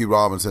 Smokey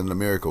Robinson and the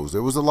Miracles.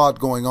 There was a lot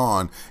going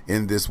on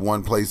in this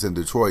one place in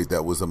Detroit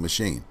that was a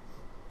machine.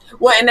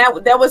 Well, and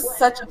that was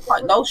such a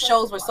part. Those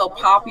shows were so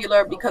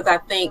popular because I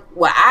think,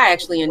 well, I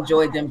actually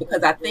enjoyed them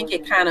because I think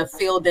it kind of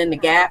filled in the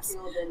gaps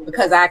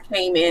because I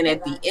came in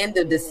at the end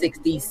of the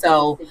 60s.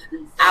 So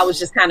I was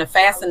just kind of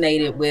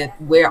fascinated with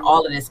where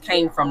all of this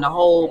came from. The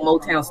whole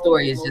Motown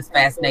story is just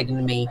fascinating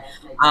to me.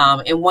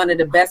 And one of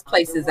the best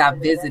places I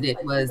visited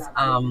was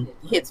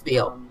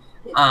Hitsville.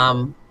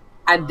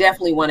 I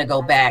definitely want to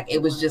go back.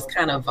 It was just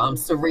kind of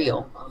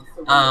surreal.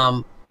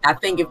 I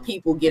think if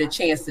people get a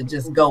chance to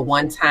just go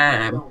one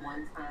time,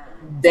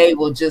 they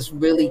will just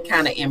really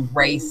kind of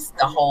embrace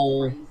the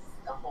whole,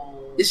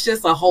 it's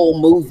just a whole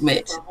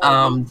movement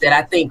that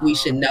I think we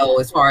should know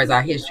as far as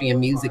our history and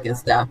music and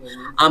stuff.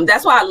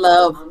 That's why I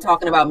love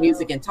talking about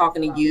music and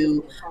talking to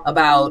you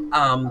about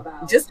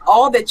just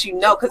all that you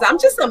know, because I'm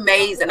just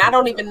amazed, and I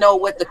don't even know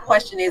what the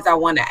question is I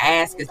want to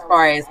ask as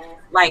far as,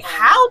 like,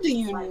 how do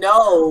you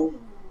know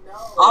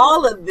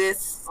all of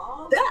this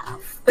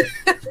stuff?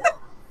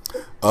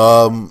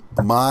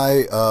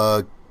 My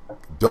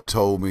daughter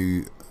told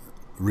me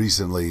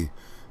recently,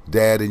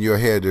 Dad, in your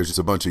head there's just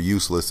a bunch of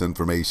useless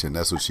information.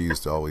 That's what she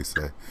used to always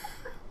say.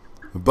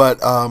 But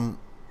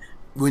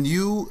when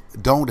you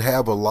don't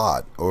have a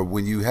lot, or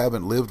when you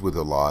haven't lived with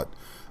a lot,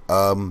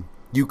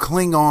 you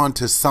cling on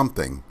to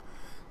something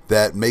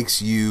that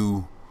makes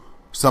you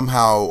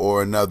somehow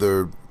or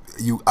another,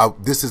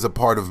 this is a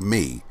part of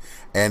me.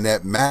 And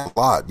that matters a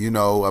lot, you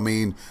know. I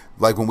mean,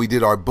 like when we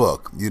did our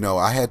book, you know,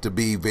 I had to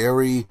be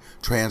very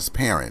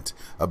transparent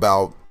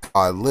about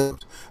how I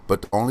lived.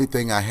 But the only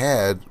thing I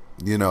had,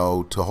 you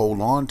know, to hold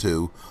on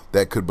to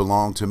that could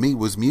belong to me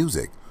was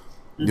music.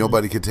 Mm-hmm.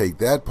 Nobody could take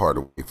that part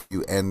away from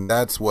you. And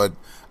that's what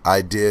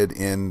I did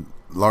in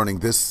learning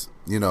this,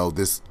 you know,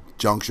 this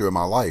juncture in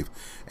my life.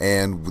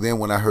 And then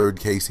when I heard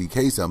Casey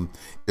Kasem,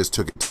 it just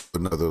took it to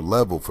another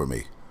level for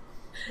me.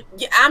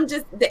 Yeah,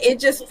 it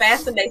just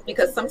fascinates,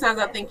 because sometimes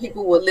I think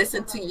people will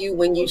listen to you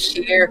when you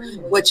share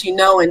what you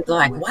know and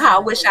like, wow, I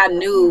wish I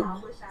knew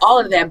all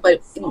of that.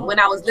 But when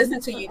I was listening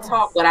to you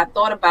talk, what I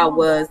thought about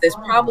was there's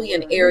probably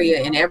an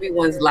area in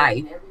everyone's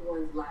life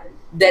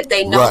that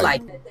they know,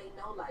 right, like,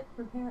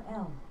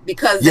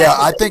 because yeah,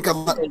 I think a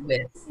lot,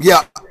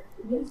 yeah.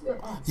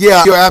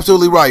 Yeah, you're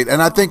absolutely right.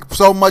 And I think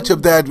so much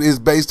of that is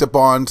based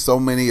upon so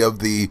many of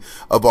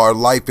our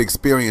life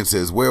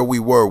experiences, where we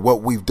were,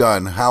 what we've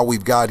done, how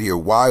we've got here,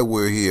 why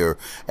we're here.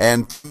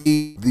 And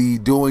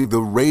doing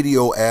the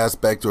radio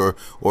aspect or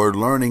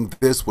learning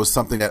this was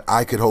something that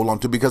I could hold on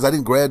to, because I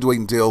didn't graduate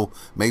until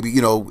maybe,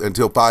 you know,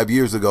 until 5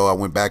 years ago. I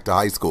went back to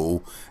high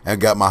school and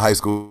got my high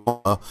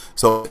school.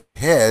 So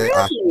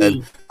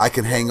really? I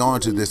can hang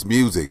on to this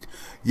music.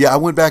 Yeah, I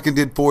went back and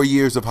did 4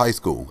 years of high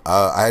school.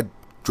 I had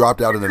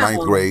dropped out in the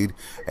 9th grade,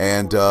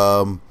 and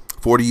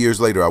 40 years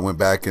later I went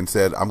back and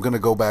said, I'm going to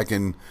go back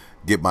and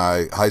get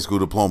my high school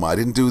diploma. I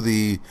didn't do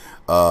the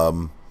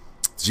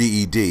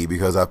GED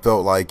because I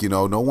felt like, you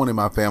know, no one in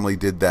my family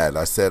did that.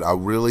 I said,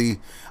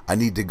 I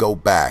need to go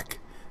back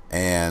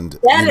and,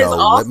 you know,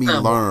 awesome. Let me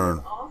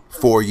learn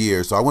 4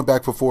 years. So I went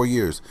back for 4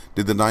 years,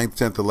 did the 9th,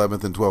 10th,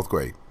 11th, and 12th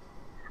grade.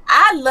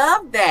 I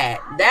love that.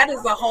 That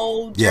is a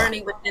whole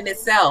journey within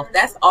itself.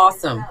 That's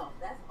awesome.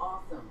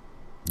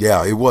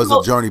 Yeah, it was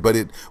a journey, but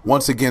it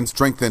once again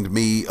strengthened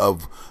me.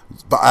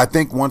 But I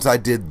think once I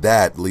did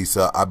that,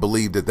 Lisa, I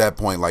believed at that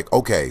point, like,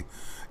 okay,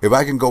 if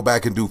I can go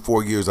back and do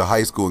 4 years of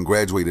high school and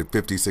graduate at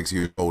 56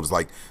 years old, it's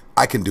like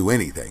I can do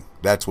anything.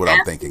 That's what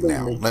I'm thinking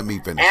now. Let me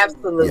finish.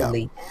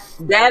 Absolutely.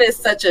 Yeah. That is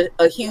such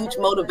a huge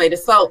motivator.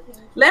 So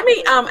let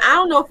me, I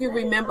don't know if you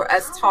remember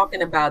us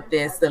talking about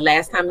this the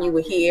last time you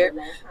were here,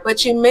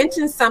 but you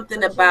mentioned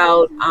something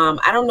about,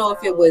 I don't know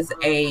if it was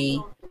a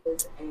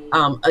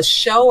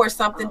show or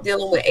something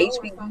dealing with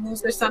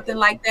HBCUs or something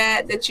like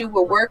that you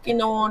were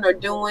working on or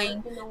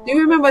doing. Do you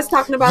remember us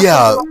talking about?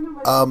 Yeah,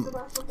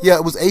 yeah,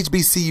 it was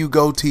HBCU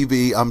Go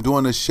TV. I'm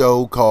doing a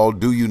show called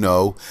Do You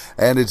Know,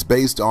 and it's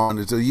based on,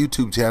 it's a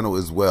YouTube channel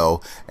as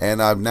well,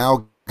 and I've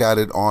now got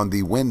it on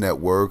the WIN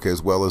network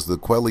as well as the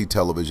Quelly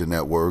television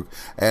network,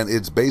 and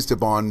it's based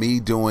upon me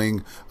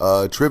doing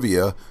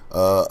trivia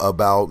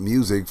about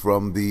music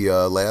from the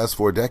last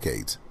 4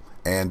 decades,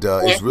 and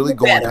it's really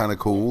going kind of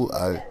cool.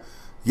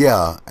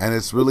 Yeah, and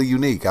it's really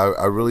unique.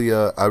 I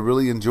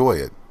really enjoy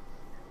it.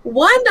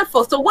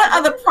 Wonderful. So what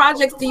other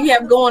projects do you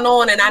have going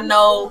on? And I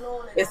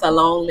know it's a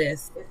long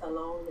list.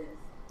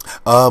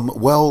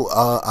 Well,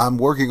 I'm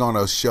working on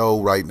a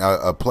show right now,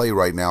 a play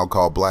right now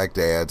called Black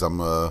Dads. I'm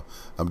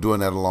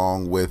doing that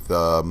along with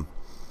a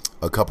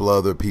couple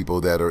other people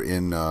that are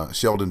in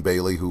Sheldon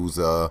Bailey, who's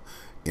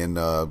in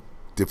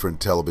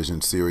different television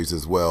series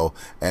as well,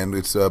 and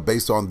it's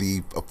based on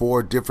the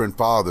 4 different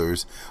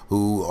fathers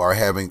who are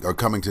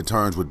coming to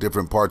terms with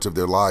different parts of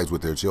their lives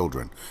with their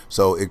children.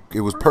 So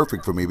it was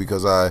perfect for me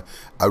because I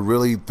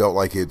really felt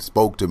like it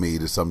spoke to me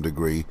to some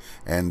degree,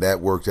 and that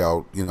worked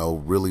out, you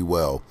know, really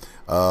well.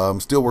 I'm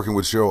still working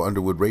with Cheryl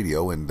Underwood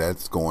Radio, and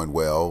that's going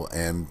well,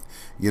 and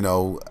you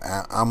know,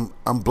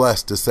 I'm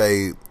blessed to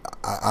say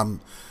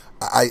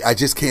I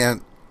just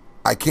can't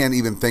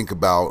even think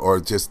about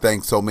or just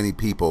thank so many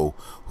people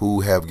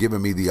who have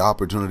given me the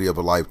opportunity of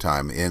a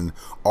lifetime. In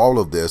all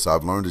of this,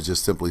 I've learned to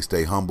just simply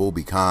stay humble,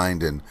 be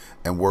kind,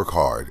 and work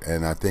hard.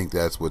 And I think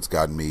that's what's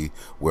gotten me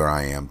where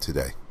I am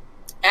today.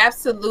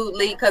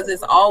 Absolutely, because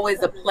it's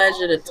always a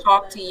pleasure to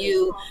talk to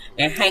you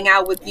and hang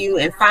out with you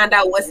and find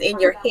out what's in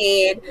your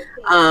head.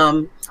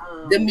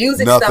 The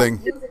music Nothing.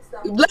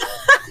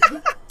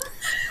 Stuff.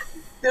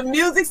 The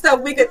music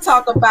stuff we could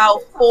talk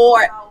about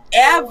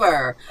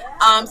forever.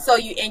 So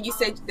you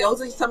said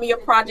those are some of your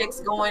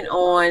projects going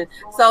on.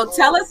 So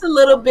tell us a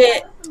little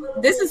bit.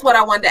 This is what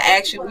I wanted to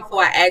ask you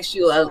before I ask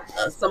you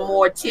some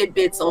more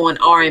tidbits on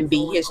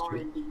R&B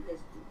history.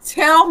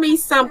 Tell me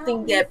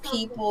something that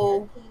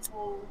people,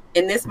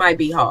 and this might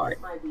be hard,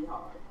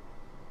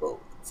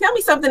 tell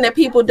me something that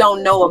people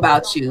don't know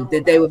about you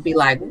that they would be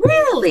like,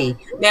 really?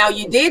 Now,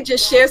 you did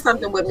just share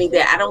something with me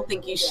that I don't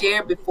think you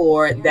shared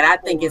before that I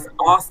think is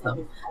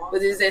awesome.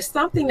 But is there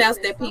something else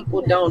that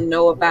people don't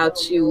know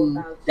about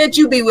you that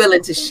you'd be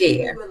willing to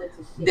share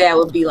that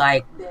would be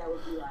like?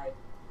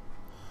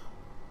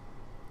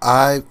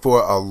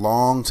 For a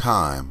long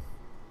time,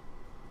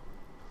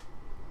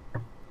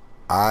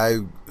 I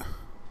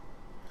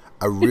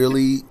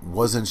really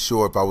wasn't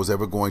sure if I was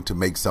ever going to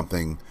make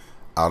something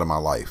out of my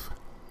life.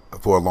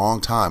 For a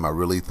long time, I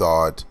really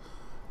thought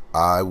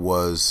I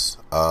was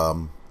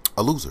a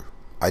loser.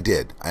 I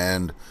did.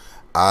 And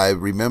I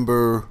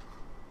remember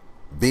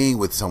being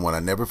with someone I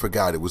never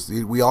forgot.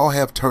 We all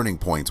have turning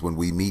points when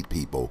we meet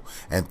people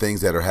and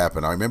things that are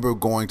happening. I remember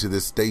going to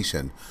this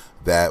station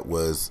that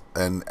was,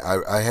 and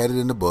I had it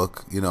in the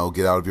book, you know,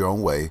 Get Out of Your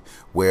Own Way,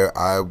 where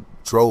I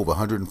drove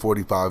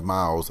 145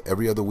 miles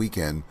every other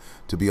weekend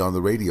to be on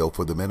the radio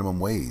for the minimum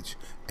wage.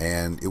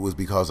 And it was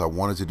because I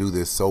wanted to do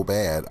this so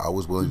bad, I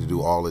was willing to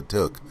do all it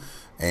took.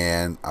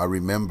 And I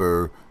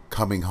remember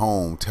coming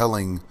home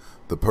telling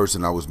the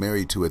person I was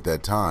married to at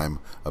that time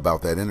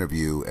about that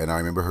interview, and I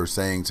remember her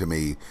saying to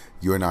me,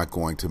 "You're not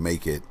going to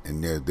make it,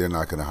 and they're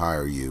not going to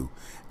hire you."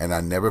 And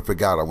I never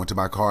forgot. I went to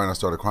my car and I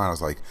started crying. I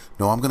was like,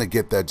 "No, I'm going to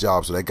get that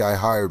job." So that guy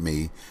hired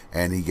me,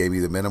 and he gave me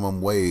the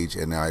minimum wage,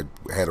 and I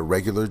had a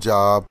regular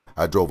job.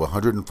 I drove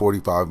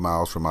 145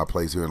 miles from my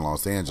place here in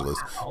Los Angeles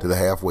to the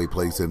halfway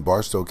place in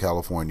Barstow,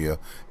 California,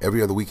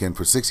 every other weekend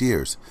for 6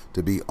 years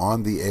to be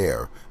on the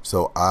air,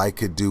 so I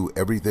could do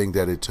everything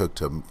that it took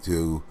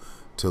to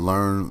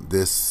learn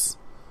this,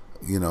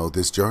 you know,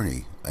 this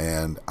journey.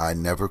 And I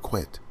never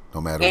quit,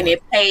 no matter and what.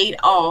 it paid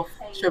off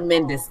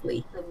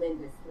tremendously.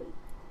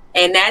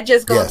 And that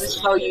just goes to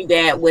show you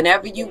that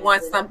whenever you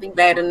want something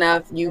bad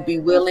enough, you be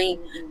willing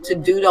to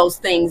do those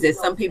things that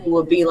some people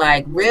would be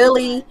like,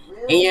 really?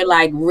 And you're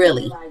like,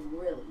 really?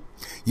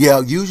 Yeah,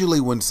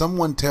 usually when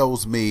someone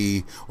tells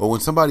me, or when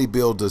somebody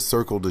builds a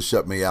circle to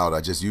shut me out,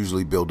 I just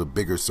usually build a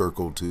bigger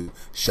circle to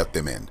shut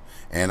them in.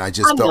 And I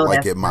just felt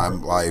like in my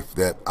life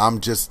that I'm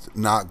just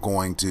not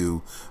going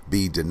to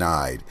be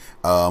denied.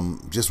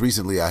 Just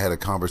recently I had a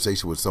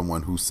conversation with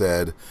someone who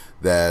said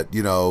that,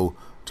 you know,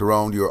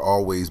 Tyrone, you're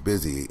always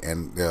busy.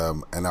 And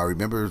I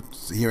remember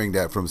hearing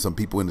that from some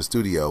people in the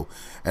studio.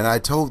 And I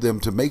told them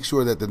to make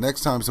sure that the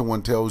next time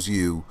someone tells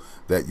you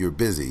that you're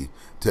busy,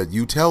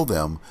 you tell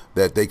them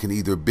that they can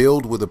either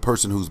build with a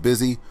person who's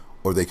busy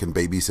or they can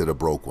babysit a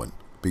broke one.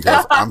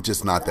 Because I'm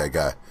just not that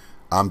guy.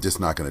 I'm just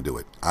not going to do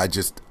it. I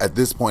just, at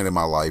this point in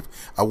my life,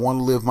 I want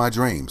to live my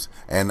dreams.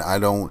 And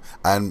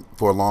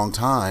for a long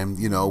time,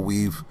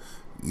 we've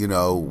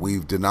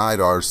denied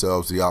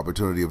ourselves the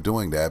opportunity of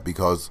doing that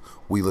because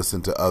we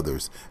listen to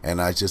others. And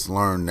I just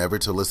learned never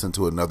to listen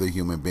to another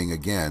human being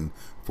again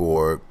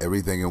for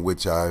everything in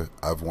which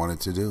I've wanted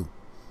to do.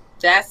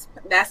 That's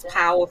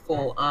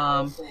powerful.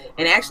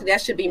 And actually that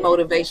should be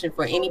motivation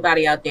for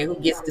anybody out there who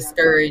gets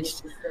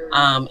discouraged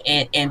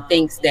and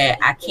thinks that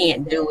I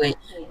can't do it.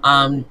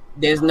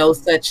 There's no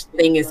such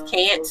thing as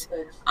can't.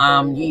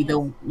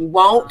 You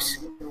won't,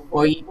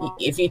 or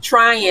if you're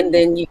trying,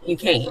 then you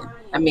can.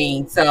 I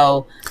mean,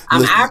 so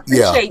I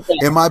appreciate that.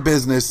 In my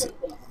business,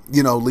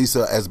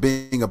 Lisa, as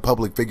being a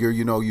public figure,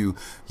 you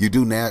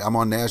do I'm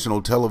on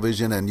national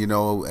television, and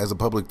as a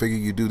public figure,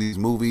 you do these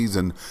movies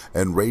and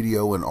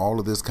radio and all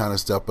of this kind of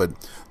stuff. But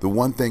the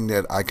one thing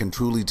that I can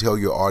truly tell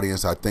your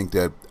audience, I think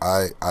that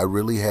I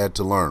really had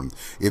to learn: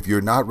 if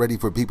you're not ready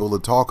for people to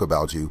talk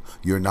about you,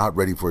 you're not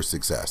ready for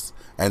success.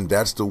 And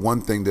that's the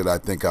one thing that I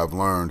think I've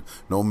learned,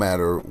 no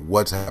matter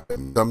what's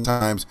happened.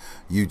 Sometimes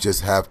you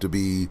just have to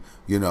be,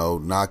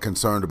 not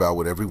concerned about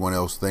what everyone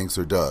else thinks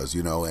or does,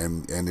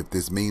 and if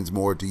this means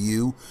more to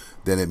you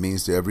than it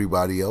means to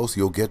everybody else,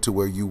 you'll get to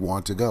where you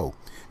want to go.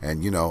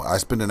 And, I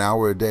spend an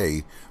hour a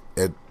day,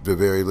 at the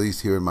very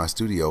least, here in my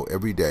studio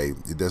every day.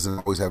 It doesn't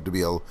always have to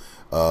be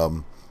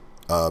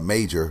a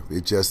major.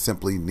 It just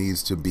simply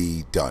needs to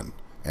be done.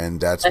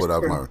 And that's what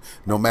I've learned.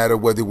 No matter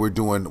whether we're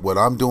doing what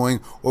I'm doing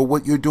or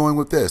what you're doing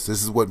with this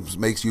is what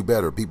makes you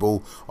better.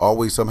 People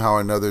always somehow or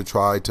another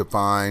try to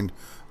find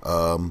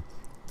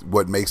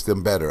what makes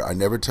them better. I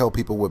never tell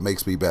people what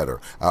makes me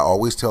better. I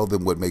always tell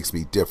them what makes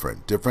me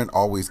different. Different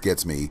always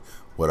gets me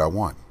what I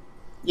want.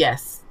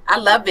 Yes, I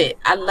love it.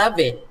 I love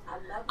it.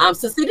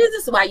 So see, this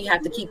is why you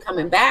have to keep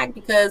coming back,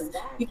 because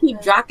you keep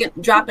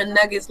dropping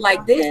nuggets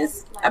like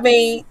this. I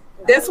mean,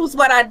 this was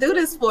what I do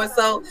this for.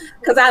 So,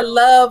 because I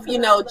love,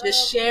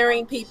 just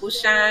sharing people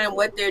shine,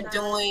 what they're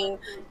doing.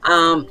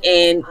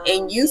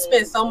 And you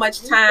spend so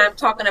much time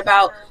talking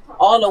about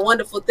all the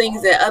wonderful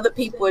things that other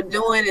people are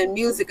doing in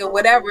music and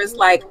whatever. It's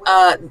like,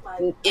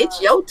 it's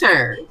your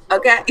turn.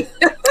 Okay.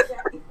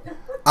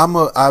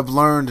 I've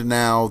learned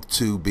now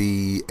to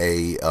be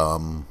a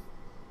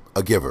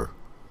giver.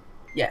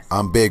 Yes.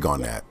 I'm big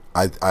on that.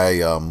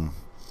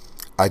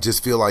 I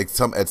just feel like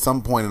at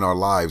some point in our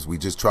lives, we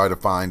just try to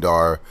find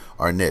our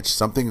niche,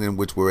 something in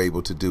which we're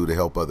able to do to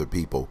help other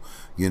people.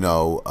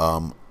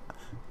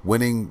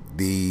 Winning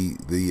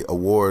the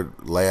award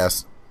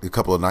a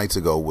couple of nights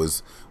ago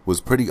was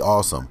pretty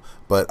awesome.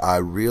 But I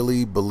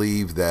really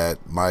believe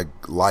that my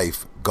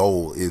life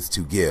goal is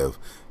to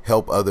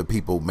help other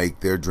people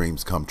make their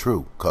dreams come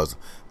true, because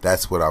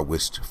that's what I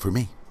wished for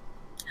me.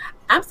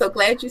 I'm so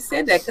glad you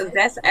said that, because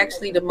that's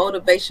actually the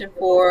motivation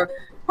for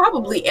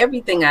probably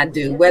everything I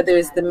do, whether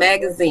it's the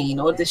magazine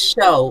or the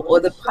show or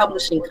the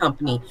publishing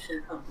company.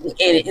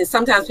 And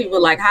sometimes people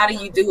are like, how do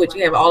you do it?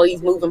 You have all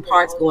these moving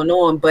parts going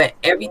on. But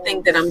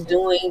everything that I'm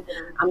doing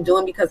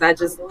because I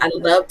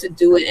love to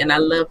do it, and I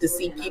love to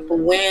see people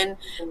win.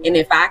 And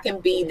if I can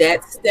be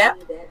that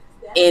step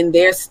in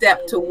their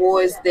step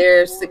towards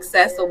their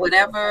success or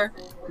whatever,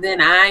 then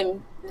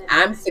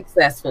I'm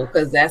successful,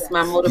 because that's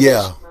my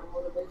motivation.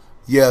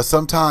 Yeah,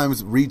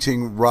 sometimes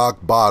reaching rock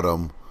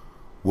bottom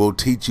will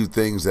teach you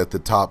things that the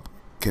top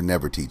can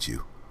never teach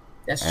you.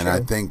 That's and true. I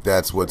think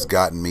that's what's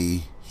gotten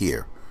me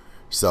here.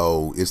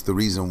 So it's the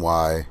reason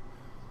why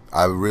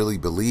I really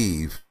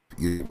believe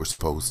you were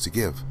supposed to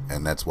give,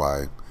 and that's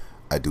why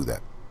I do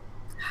that.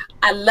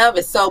 I love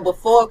it. So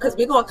because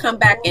we're going to come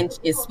back and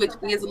switch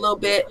gears a little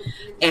bit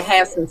and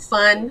have some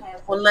fun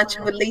on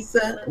Lunching with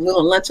Lisa. We're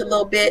going to lunch a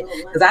little bit,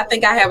 because I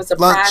think I have a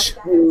surprise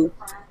for you.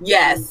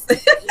 Yes.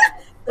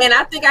 And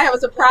I think I have a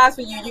surprise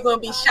for you. You're going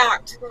to be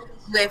shocked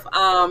with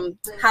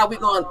what we're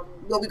going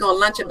to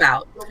lunch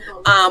about.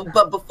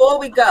 But before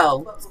we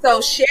go,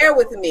 so share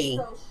with me,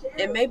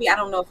 and maybe I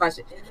don't know if I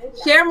should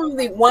share with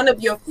me one of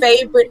your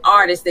favorite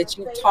artists that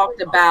you talked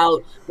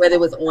about, whether it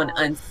was on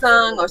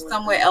Unsung or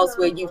somewhere else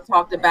where you've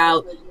talked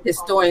about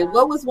historian.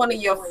 What was one of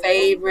your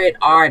favorite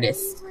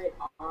artists?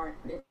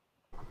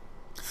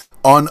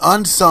 On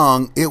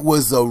Unsung, it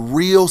was a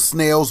real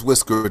snail's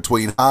whisker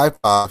between High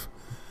Five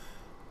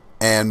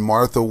and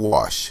Martha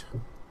Wash.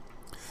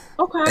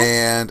 Okay.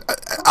 And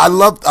I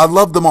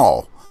love them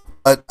all,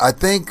 but I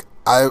think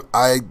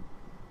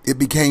it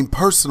became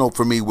personal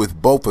for me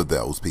with both of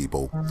those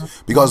people,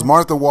 because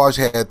Martha Wash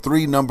had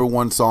 3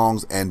 #1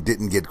 songs and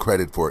didn't get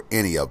credit for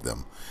any of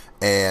them.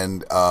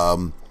 And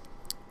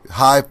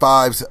High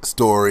Five's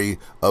story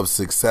of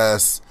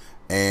success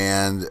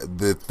and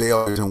the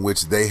failures in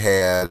which they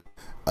had,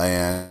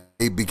 and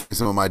they became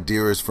some of my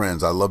dearest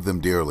friends. I love them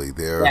dearly.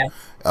 They're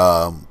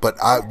but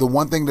the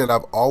one thing that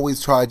I've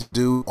always tried to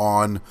do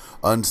on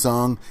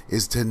Unsung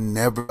is to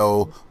never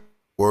know the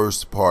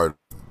worst part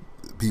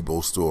of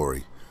people's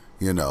story.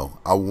 You know,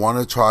 I want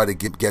to try to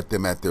get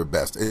them at their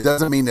best. It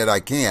doesn't mean that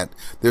I can't.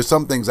 There's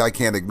some things I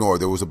can't ignore.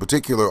 There was a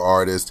particular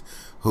artist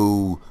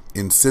who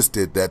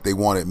insisted that they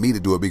wanted me to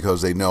do it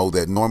because they know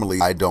that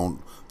normally I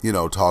don't,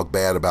 talk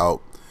bad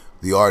about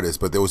the artist.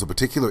 But there was a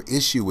particular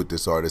issue with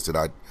this artist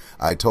that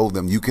I told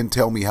them, you can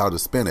tell me how to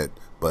spin it,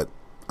 but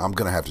I'm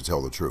going to have to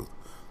tell the truth.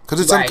 Because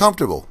it's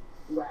uncomfortable.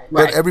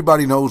 But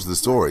everybody knows the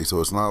story,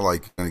 so it's not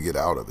like you're going to get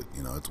out of it.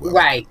 It's well.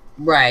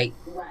 Right.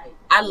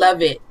 I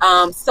love it.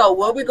 So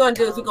what we're going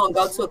to do is we're going to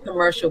go to a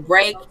commercial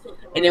break,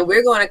 and then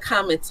we're going to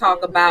come and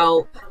talk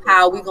about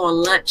how we're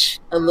going to lunch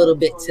a little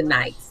bit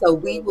tonight. So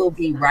we will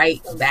be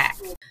right back.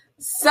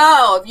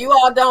 So if you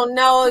all don't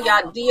know,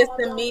 y'all,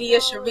 DSM Media,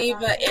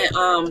 Shariva,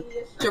 and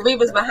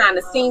Shariva's behind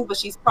the scenes, but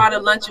she's part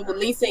of Lunching with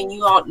Lisa, and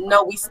you all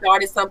know we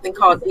started something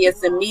called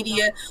DSM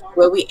Media,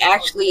 where we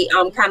actually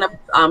kind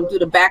of do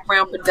the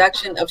background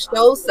production of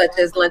shows such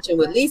as Lunching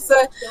with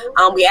Lisa.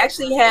 We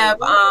actually have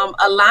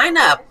a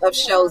lineup of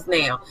shows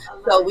now.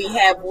 So we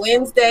have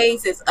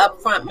Wednesdays, it's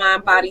Upfront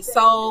Mind, Body,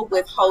 Soul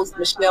with host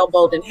Michelle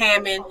Bolden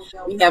Hammond.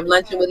 We have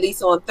Lunching with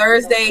Lisa on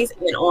Thursdays,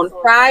 and on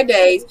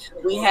Fridays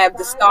we have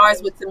The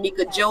Stars with Tamika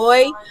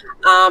Joy,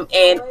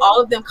 and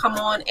all of them come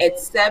on at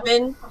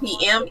 7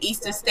 p.m.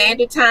 Eastern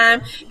Standard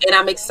Time. And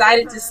I'm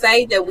excited to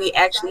say that we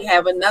actually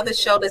have another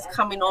show that's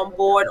coming on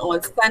board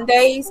on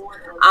Sundays,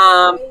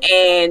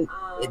 and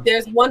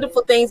there's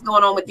wonderful things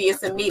going on with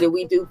DSM Media.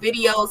 We do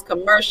videos,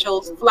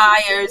 commercials,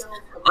 flyers.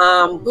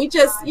 We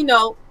just,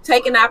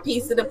 taking our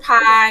piece of the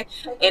pie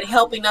and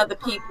helping other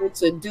people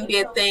to do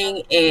their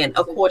thing and,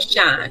 of course,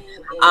 shine.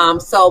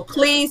 So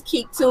please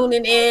keep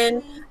tuning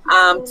in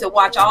to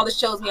watch all the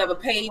shows. We have a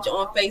page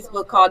on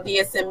Facebook called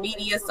DSM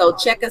Media. So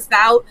check us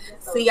out,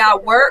 see our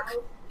work,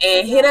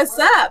 and hit us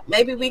up.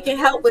 Maybe we can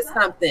help with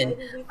something.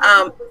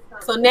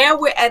 So now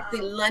we're at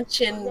the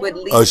Luncheon with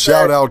Lisa. A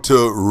shout out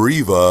to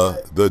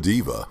Reva the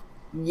Diva.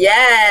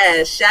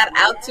 Yes, shout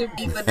out to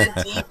Reva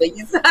the Diva.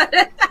 You saw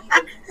that?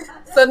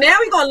 So now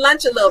we're going to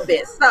lunch a little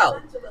bit.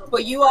 So for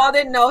you all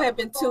that have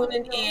been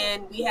tuning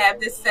in, we have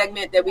this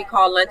segment that we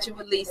call Lunching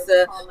with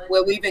Lisa,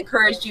 where we've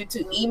encouraged you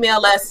to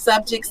email us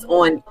subjects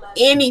on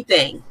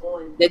anything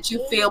that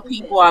you feel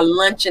people are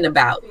lunching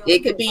about. It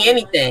could be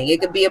anything. It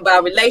could be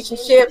about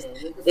relationships.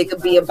 It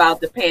could be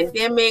about the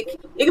pandemic.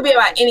 It could be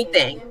about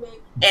anything.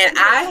 And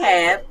I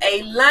have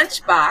a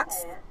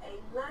lunchbox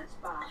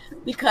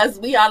because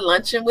we are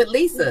Lunching with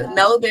Lisa.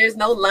 No, there's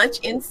no lunch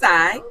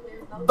inside,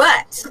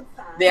 but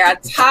there are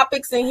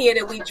topics in here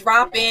that we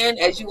drop in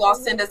as you all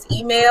send us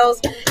emails.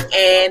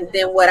 And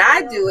then what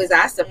I do is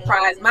I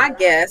surprise my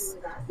guests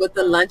with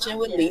the Luncheon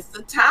with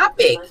Lisa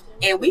topic,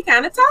 and we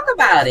kind of talk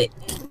about it.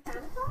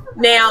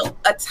 Now,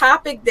 a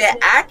topic that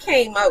I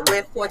came up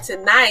with for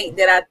tonight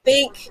that I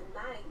think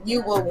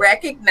you will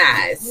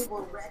recognize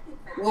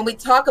when we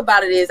talk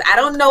about it is, I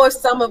don't know if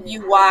some of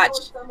you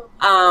watch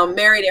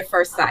Married at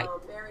First Sight.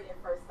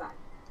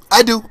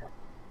 I do.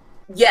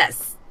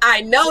 Yes,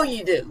 I know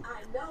you do.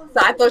 So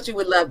I thought you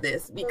would love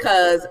this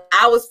because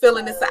I was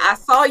feeling this. I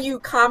saw you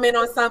comment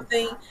on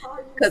something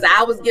because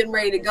I was getting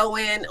ready to go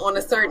in on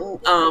a certain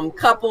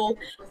couple,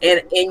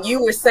 and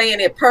you were saying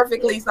it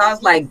perfectly. So I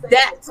was like,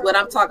 that's what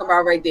I'm talking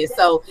about right there.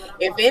 So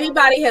if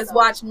anybody has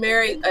watched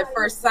Married at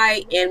First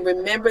Sight and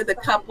remember the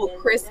couple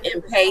Chris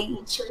and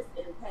Paige,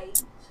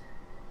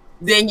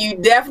 then you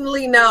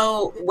definitely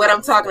know what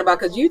I'm talking about,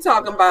 because you're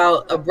talking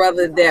about a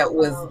brother that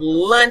was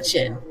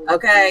lunching,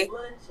 okay?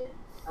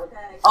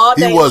 All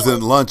day he wasn't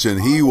long. lunching.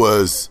 He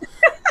was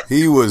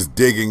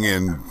digging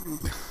in.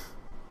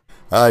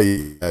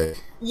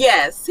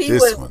 Yes, he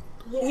this was. one.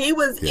 He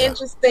was Yeah.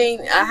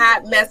 interesting, a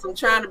hot mess. I'm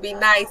trying to be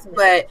nice,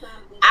 but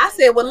I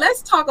said, well,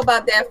 let's talk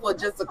about that for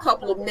just a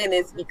couple of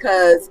minutes,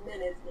 because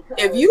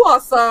if you all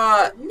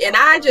saw, and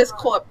I just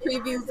caught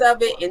previews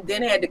of it and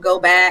then had to go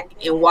back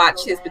and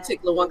watch his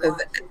particular one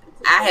because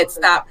I had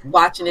stopped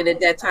watching it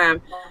at that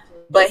time,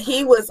 but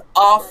he was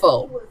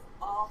awful.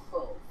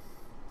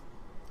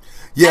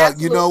 Yeah,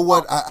 Absolutely. you know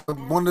what?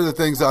 One of the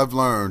things I've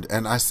learned,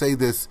 and I say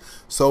this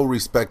so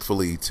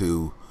respectfully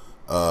to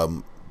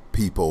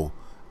people,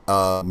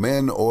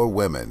 men or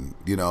women,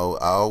 you know,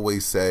 I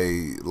always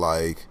say,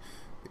 like,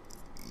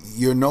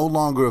 you're no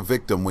longer a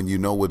victim when you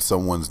know what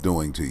someone's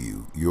doing to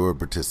you. You're a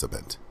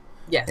participant.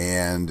 Yes.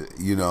 And,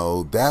 you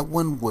know, that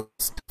one was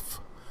tough.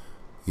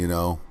 You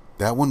know,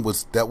 that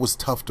was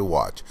tough to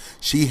watch.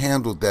 She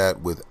handled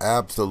that with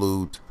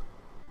absolute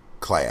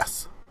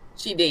class.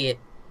 She did.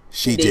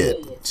 She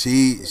did.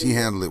 She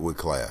handled it with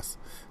class.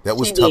 That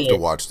was She tough to did.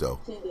 watch, though.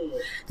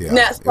 Yeah,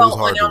 Now, it was so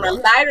hard to on a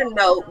watch. lighter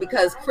note,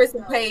 because Chris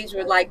and Paige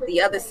were like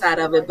the other side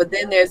of it, but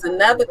then there's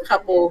another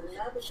couple,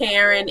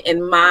 Karen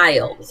and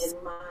Miles.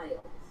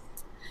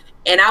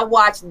 And I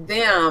watched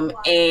them,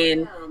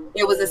 and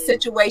it was a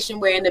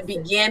situation where in the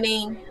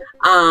beginning,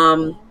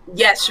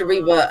 yes,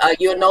 Shariva,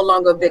 you're no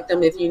longer a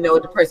victim if you know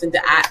the person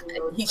that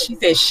she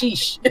said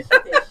sheesh.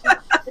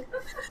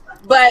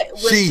 But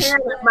with Sheesh.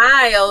 Karen and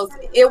Miles,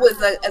 it was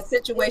a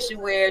situation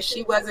where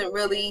she wasn't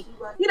really,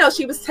 you know,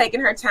 she was taking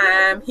her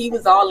time. He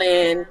was all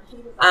in,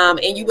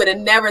 and you would have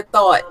never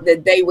thought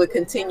that they would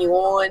continue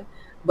on.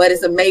 But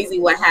it's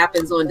amazing what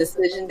happens on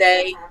decision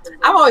day.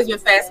 I've always been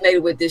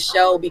fascinated with this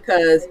show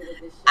because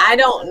I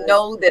don't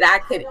know that I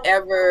could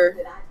ever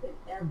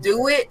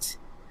do it,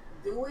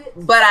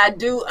 but I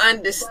do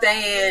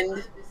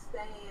understand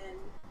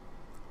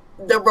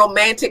the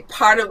romantic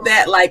part of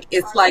that. Like,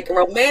 it's like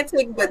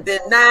romantic, but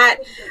then not.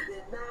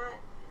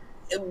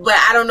 But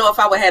I don't know if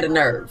I would have the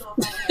nerve.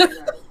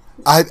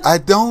 I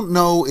don't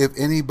know if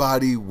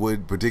anybody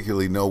would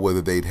particularly know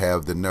whether they'd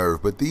have the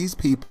nerve, but these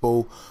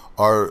people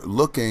are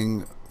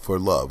looking for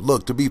love.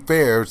 Look, to be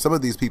fair, some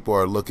of these people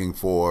are looking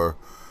for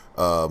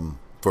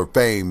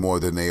fame more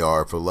than they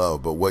are for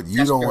love. But what you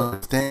That's don't true.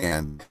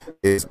 understand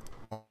is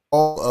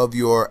all of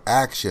your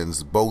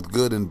actions, both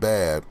good and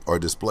bad, are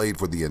displayed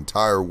for the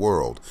entire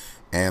world.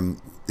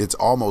 And it's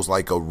almost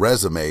like a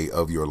resume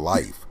of your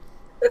life.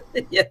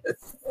 Yes.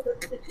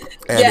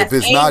 And Yes, if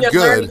it's and not you're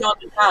good, learning on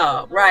the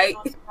job, right?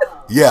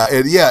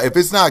 if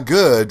it's not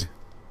good,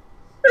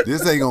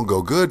 this ain't gonna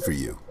go good for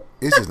you.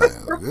 It's just not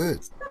gonna go good.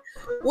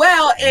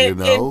 Well, and,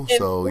 You know, and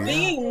so, yeah.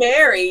 being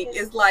married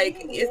is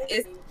like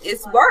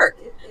it's work,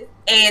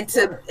 and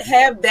to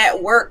have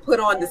that work put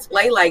on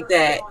display like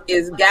that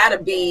is got to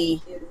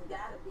be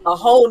a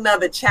whole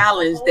nother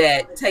challenge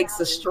that takes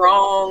a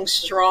strong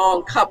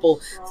couple.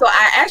 So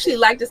I actually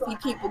like to see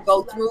people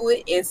go through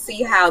it and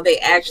see how they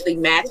actually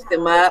match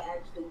them up,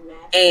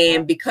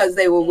 and because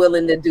they were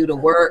willing to do the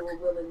work,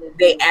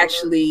 they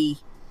actually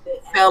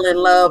fell in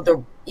love,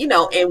 you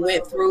know, and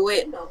went through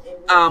it.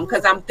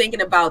 Because I'm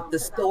thinking about the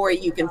story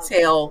you can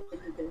tell,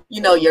 you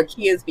know, your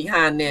kids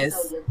behind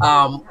this,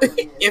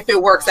 if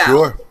it works out.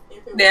 Sure.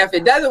 Now, if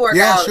it doesn't work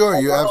Yeah, out, sure.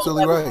 that's You're a whole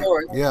absolutely other right.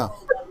 story. Yeah.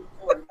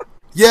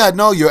 Yeah,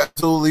 no, you're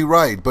absolutely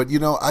right. But, you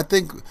know, I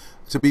think,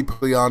 to be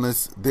pretty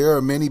honest, there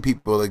are many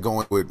people that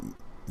go in with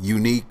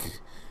unique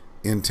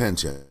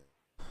intention.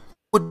 I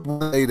would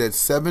say that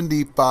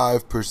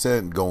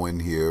 75% go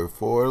in here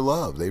for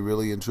love. They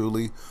really and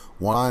truly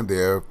want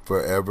there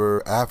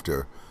forever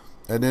after.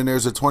 And then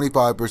there's a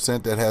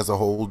 25% that has a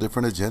whole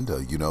different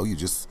agenda. You know, you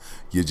just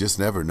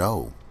never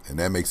know. And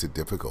that makes it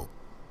difficult.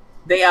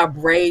 They are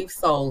brave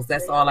souls.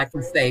 That's all I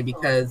can say,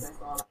 because,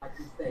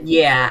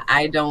 yeah,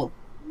 I don't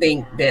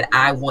think that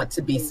I want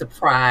to be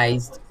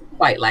surprised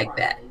quite like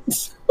that.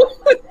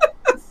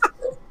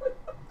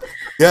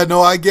 Yeah,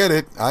 no, I get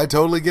it. I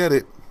totally get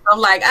it. I'm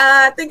like,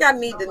 I think I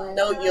need to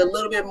know you a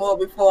little bit more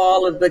before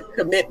all of the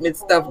commitment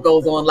stuff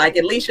goes on. Like,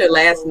 at least your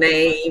last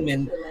name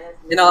and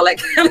all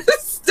that kind of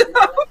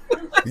stuff.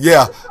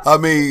 Yeah, I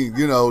mean,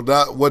 you know,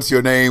 not what's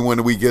your name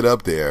when we get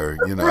up there,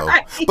 you know.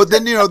 Right. But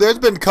then, you know, there's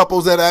been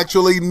couples that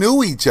actually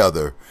knew each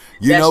other,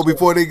 you That's know, true.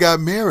 before they got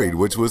married,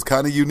 which was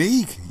kind of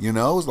unique, you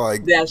know. It's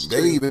like That's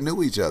they true. even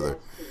knew each other.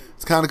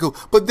 It's kind of cool.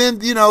 But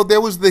then, you know,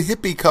 there was the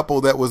hippie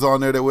couple that was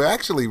on there that were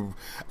actually,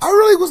 I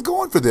really was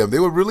going for them. They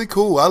were really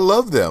cool. I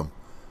love them.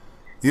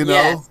 You know,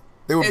 Yes.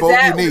 they were Was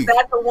both unique.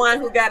 that the one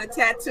who got a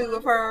tattoo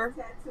of her?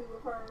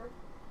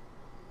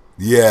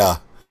 Yeah.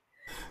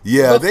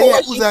 Yeah, they Before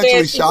was she actually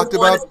said she shocked was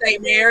going about. to stay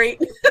married.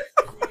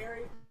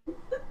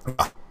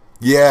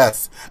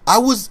 Yes,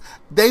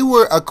 They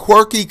were a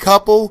quirky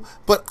couple,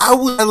 but I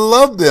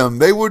loved them.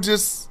 They were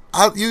just,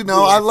 I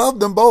loved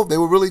them both. They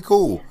were really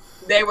cool.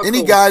 They were Any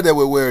cool. guy that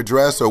would wear a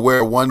dress or wear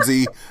a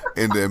onesie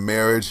in their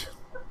marriage,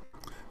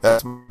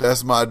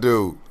 that's my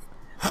dude.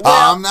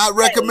 Well, I'm not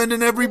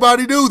recommending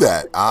everybody do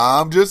that.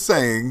 I'm just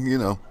saying,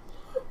 Well,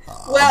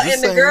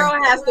 and the girl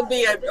has to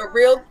be a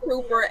real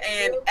trooper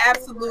and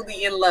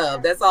absolutely in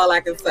love. That's all I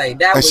can say.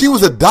 And she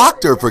was a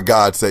doctor, for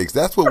God's sakes.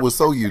 That's what was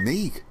so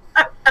unique.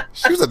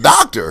 She was a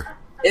doctor.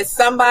 It's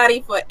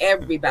somebody for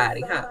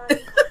everybody, huh?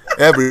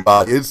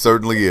 Everybody. It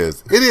certainly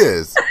is. It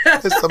is.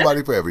 It's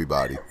somebody for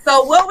everybody.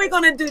 So what we're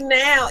going to do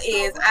now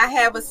is I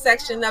have a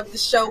section of the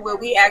show where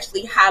we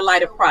actually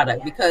highlight a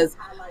product because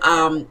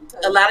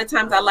a lot of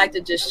times I like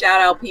to just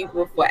shout out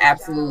people for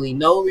absolutely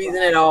no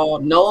reason at all.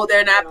 No,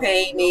 they're not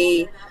paying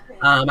me.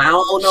 I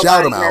don't owe nobody.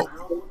 Shout them out.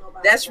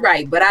 That's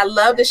right. But I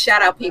love to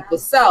shout out people.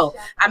 So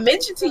I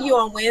mentioned to you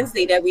on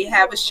Wednesday that we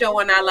have a show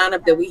on our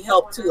lineup that we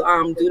help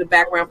to do the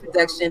background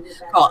production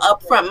called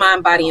Upfront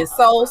Mind, Body, and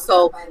Soul.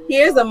 So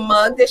here's a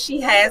mug that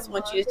she has. I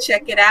want you to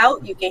check it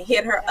out. You can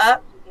hit her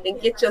up and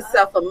get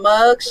yourself a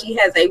mug. She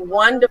has a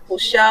wonderful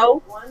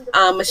show,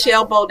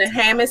 Michelle Bolden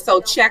Hammond.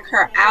 So check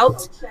her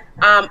out.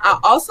 I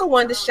also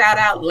wanted to shout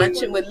out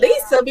Luncheon with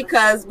Lisa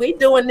because we're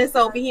doing this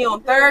over here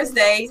on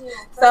Thursdays.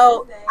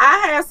 So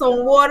I have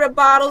some water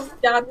bottles.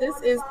 Y'all,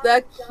 this is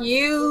the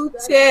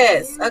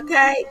cutest.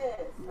 Okay.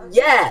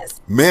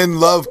 Yes. Men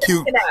love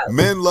cute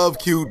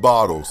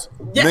bottles.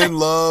 Yes. Men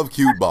love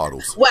cute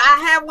bottles. Well,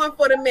 I have one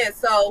for the men.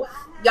 So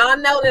y'all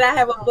know that I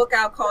have a book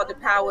out called The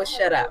Power of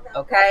Shut Up,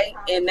 okay?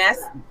 And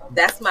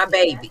that's my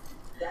baby.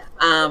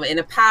 And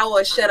the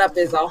power of shut up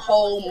is a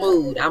whole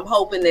mood. I'm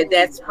hoping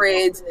that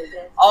spreads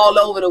all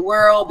over the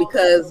world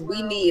because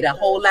we need a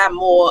whole lot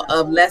more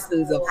of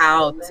lessons of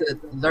how to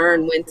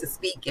learn when to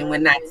speak and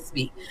when not to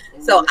speak.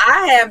 So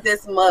I have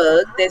this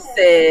mug that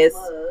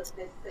says,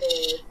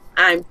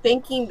 I'm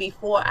thinking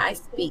before I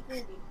speak.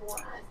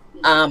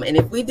 And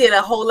if we did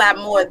a whole lot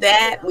more of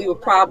that, we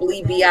would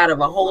probably be out of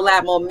a whole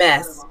lot more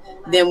mess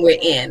than we're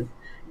in.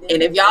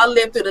 And if y'all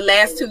lived through the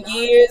last 2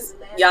 years,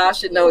 y'all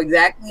should know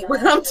exactly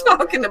what I'm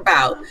talking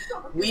about.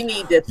 We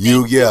need to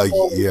think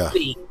before we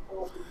speak.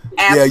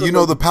 Absolutely.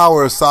 Yeah, the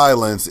power of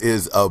silence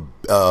is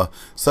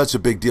such a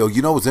big deal.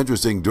 What's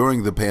interesting?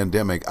 During the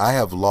pandemic, I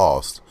have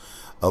lost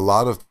a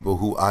lot of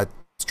people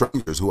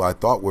strangers who I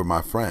thought were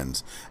my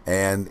friends.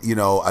 And,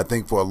 I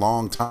think for a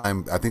long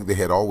time, I think they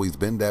had always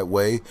been that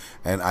way,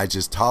 and I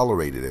just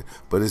tolerated it.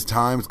 But as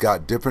times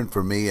got different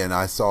for me and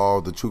I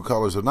saw the true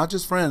colors of not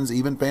just friends,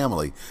 even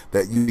family,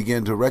 that you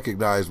begin to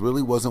recognize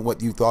really wasn't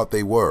what you thought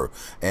they were.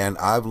 And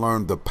I've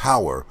learned the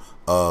power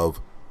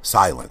of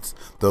silence.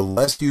 The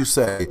less you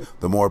say,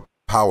 the more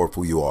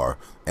powerful you are.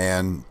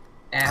 And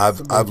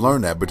I've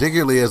learned that,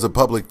 particularly as a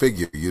public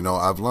figure.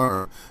 I've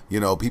learned,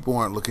 people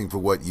aren't looking for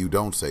what you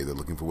don't say; they're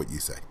looking for what you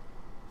say.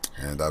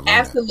 And I've learned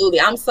absolutely.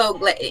 that. I'm so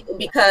glad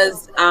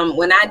because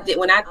when I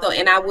thought,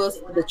 and I will,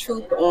 the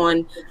truth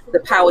on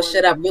the power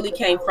shut up really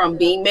came from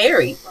being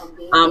married.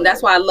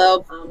 That's why I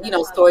love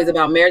stories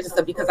about marriage and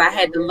stuff because I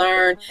had to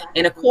learn.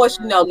 And of course,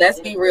 let's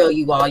be real,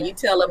 you all. You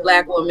tell a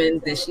black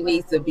woman that she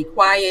needs to be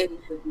quiet,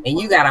 and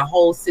you got a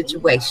whole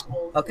situation.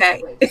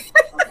 Okay,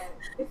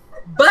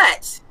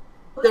 but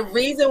the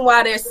reason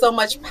why there's so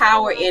much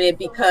power in it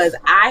because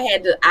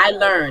I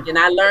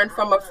learned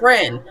from a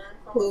friend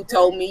who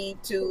told me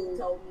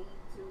to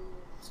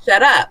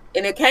shut up,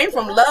 and it came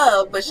from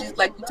love, but she's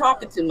like, you're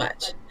talking too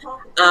much.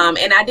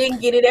 And I didn't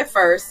get it at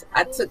first. I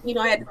had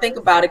to think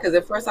about it because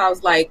at first I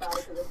was like,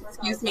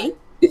 excuse me.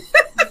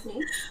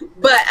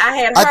 But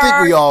I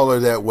think we all are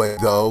that way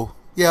though.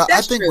 Yeah,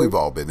 That's I think true. we've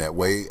all been that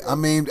way. I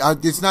mean,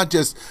 it's not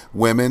just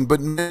women, but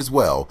men as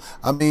well.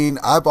 I mean,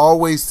 I've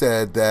always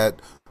said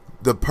that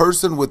the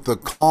person with the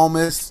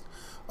calmest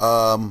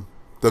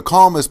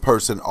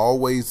person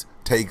always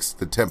takes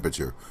the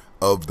temperature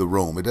of the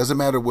room. It doesn't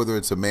matter whether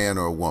it's a man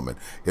or a woman.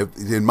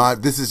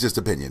 This is just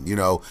opinion.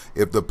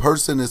 If the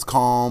person is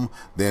calm,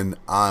 then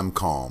I'm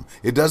calm.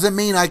 It doesn't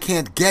mean I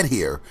can't get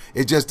here.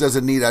 It just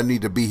doesn't mean I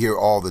need to be here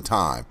all the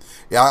time.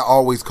 I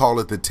always call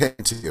it the 10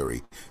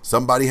 theory.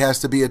 Somebody has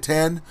to be a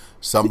 10.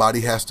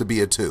 Somebody has to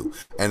be a 2.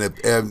 And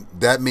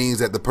that means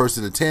that the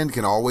person at 10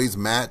 can always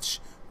match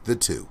the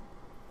 2.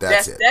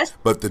 That's it.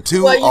 But the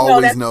 2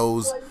 always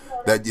knows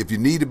that if you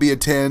need to be a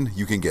 10,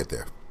 you can get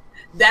there.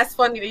 That's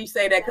funny that you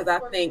say that because I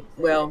think,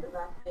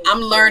 I'm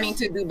learning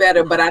to do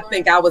better, but I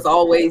think I was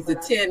always the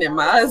 10 and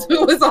my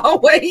husband was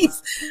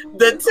always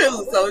the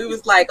 2. So he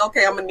was like,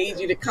 okay, I'm going to need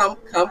you to come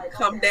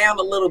down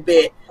a little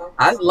bit.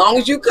 As long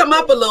as you come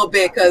up a little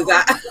bit because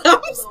I'm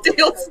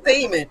still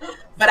steaming.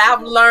 But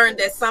I've learned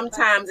that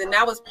sometimes, and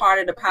that was part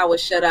of the power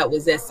shut up,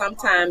 was that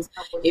sometimes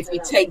if you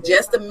take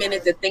just a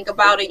minute to think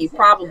about it, you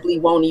probably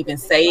won't even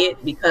say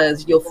it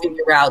because you'll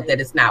figure out that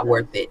it's not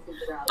worth it.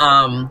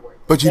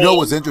 But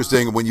what's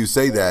interesting when you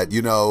say that,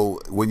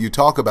 when you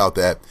talk about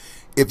that,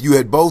 if you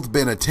had both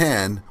been a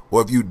 10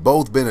 or if you'd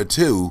both been a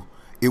 2,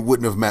 it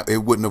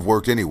wouldn't have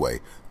worked anyway.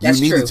 That's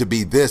you needed true. to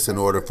be this in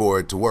order for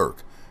it to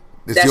work.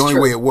 It's That's the only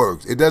true. way it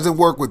works. It doesn't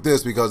work with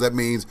this because that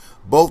means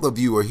both of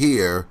you are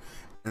here,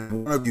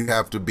 and one of you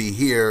have to be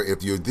here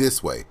if you're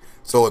this way.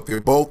 So if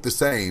you're both the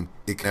same,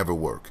 it can never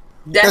work.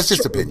 That's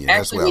just true. opinion.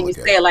 That's Actually, what I when you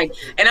look say at. it like,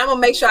 and I'm gonna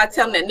make sure I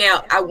tell him that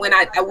now. I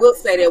will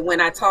say that when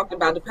I talked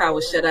about The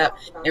Power Shut Up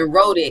and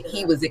wrote it,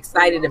 he was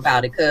excited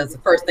about it because the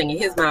first thing in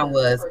his mind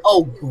was,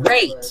 "Oh,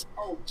 great,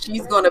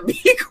 she's gonna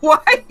be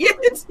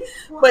quiet."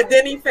 But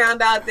then he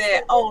found out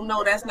that, oh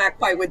no, that's not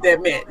quite what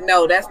that meant.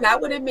 No, that's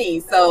not what it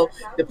means. So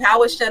The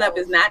Power Shut Up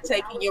is not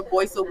taking your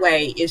voice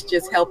away. It's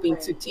just helping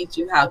to teach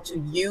you how to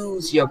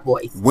use your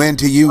voice. When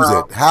to use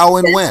it, how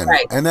and That's when,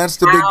 right. and that's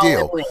the big How and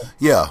deal. when.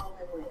 Yeah,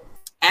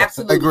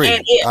 Absolutely. I agree.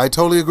 And if. I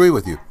totally agree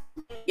with you.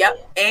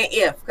 Yep, and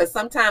if, because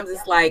sometimes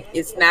it's like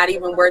it's not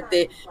even worth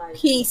it.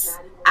 Peace.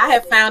 I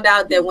have found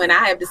out that when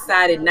I have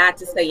decided not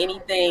to say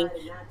anything,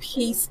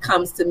 peace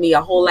comes to me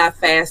a whole lot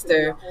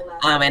faster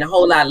and a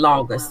whole lot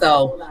longer.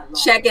 So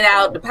check it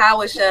out. The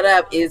Power Shut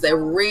Up is a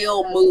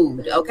real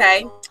mood.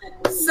 Okay,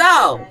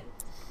 so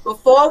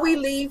before we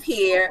leave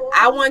here,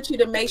 I want you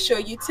to make sure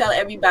you tell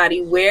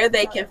everybody where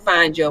they can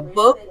find your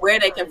book, where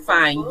they can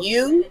find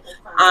you,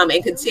 and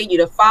continue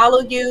to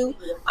follow you.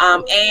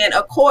 And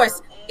of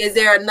course, is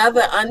there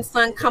another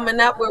Unsung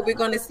coming up where we're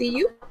going to see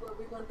you?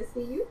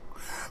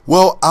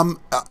 Well,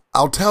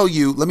 I'll tell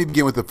you, let me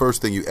begin with the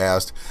first thing you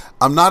asked.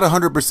 I'm not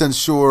 100%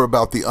 sure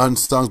about the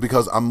Unsungs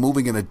because I'm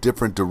moving in a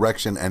different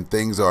direction and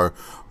things are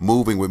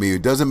moving with me.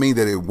 It doesn't mean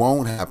that it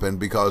won't happen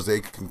because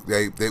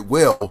they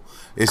will.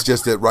 It's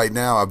just that right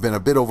now I've been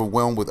a bit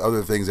overwhelmed with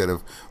other things that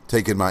have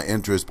taken my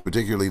interest,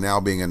 particularly now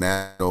being a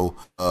national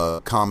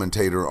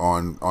commentator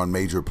on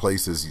major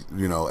places,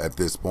 at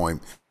this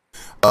point.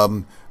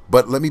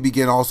 But let me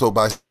begin also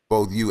by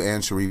both you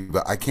and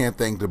Sharifa. I can't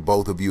thank the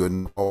both of you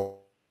enough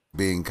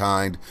being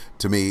kind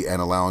to me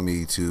and allowing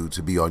me to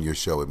be on your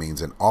show. It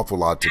means an awful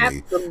lot to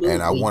Absolutely. me,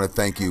 and I want to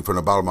thank you from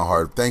the bottom of my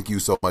heart. Thank you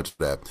so much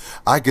for that.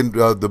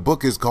 The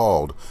book is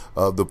called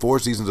The 4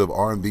 Seasons of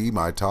R&B,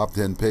 my top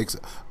 10 picks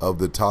of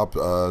the top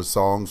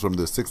songs from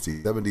the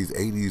 60s, 70s,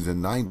 80s,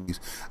 and 90s.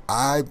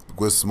 I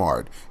was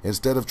smart.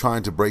 Instead of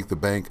trying to break the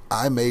bank,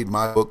 I made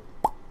my book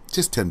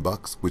just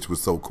 $10, which was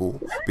so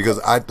cool because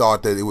I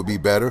thought that it would be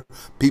better.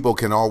 People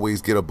can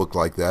always get a book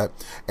like that,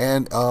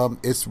 and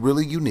it's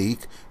really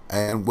unique.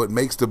 And what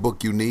makes the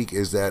book unique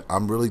is that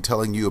I'm really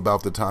telling you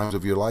about the times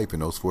of your life in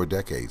those 4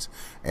 decades.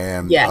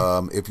 And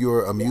if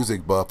you're a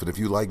music buff and if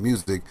you like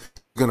music,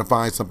 you're going to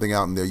find something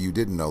out in there you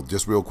didn't know.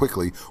 Just real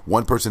quickly,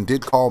 one person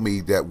did call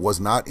me that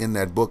was not in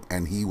that book,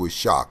 and he was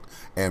shocked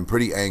and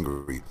pretty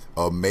angry.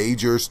 A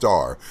major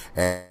star.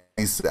 And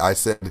I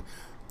said,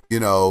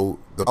 the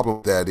problem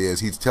with that is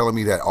he's telling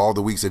me that all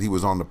the weeks that he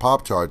was on the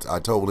pop charts, I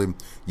told him,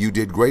 you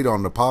did great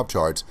on the pop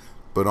charts,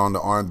 but on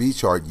the R&B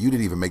chart, you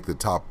didn't even make the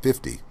top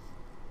 50.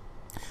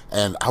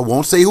 And I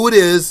won't say who it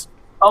is,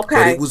 Okay.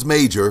 but it was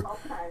major.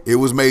 It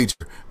was major.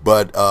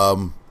 But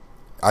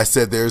I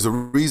said there's a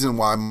reason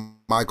why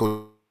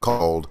Michael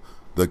called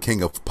the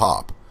king of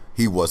pop.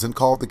 He wasn't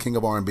called the king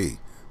of R&B.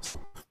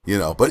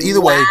 But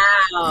either way,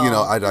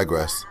 I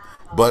digress.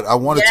 But I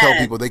want to tell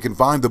people they can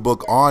find the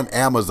book on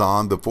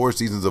Amazon, The 4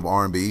 Seasons of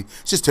R&B.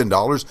 It's just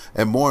 $10.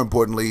 And more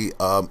importantly,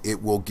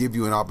 it will give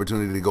you an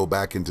opportunity to go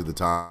back into the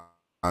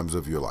times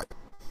of your life.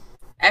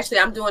 Actually,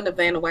 I'm doing the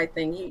Vanna White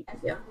thing.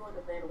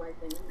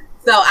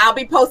 So I'll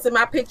be posting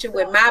my picture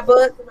with my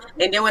book,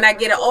 and then when I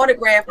get an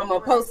autograph, I'm gonna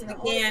post it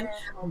again.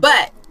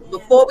 But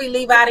before we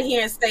leave out of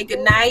here and say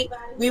goodnight,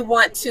 we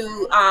want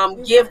to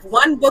give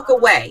one book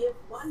away.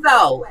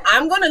 So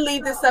I'm gonna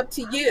leave this up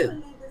to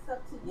you.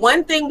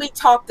 One thing we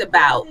talked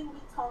about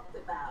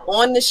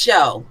on the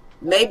show,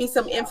 maybe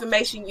some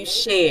information you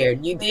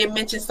shared. You did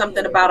mention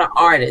something about an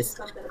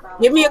artist.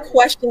 Give me a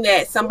question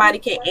that somebody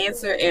can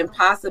answer and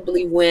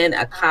possibly win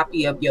a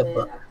copy of your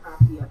book.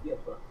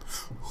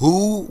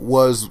 Who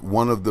was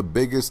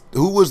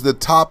the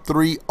top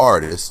 3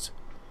 artists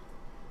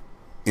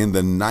in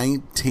the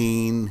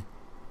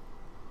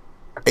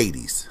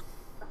 1980s?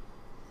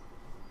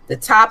 The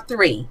top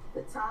 3.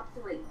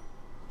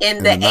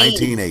 In the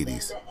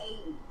 1980s.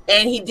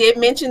 And he did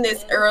mention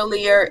this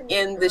earlier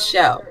in the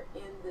show.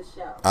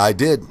 I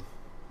did.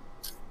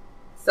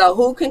 So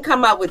who can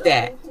come up with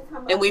that?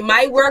 And we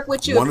might work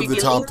with you. One of the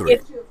top 3.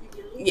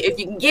 If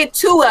you can get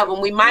 2 of them,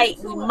 we might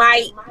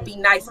be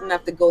nice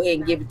enough to go ahead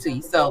and give it to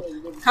you. So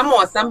come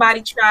on,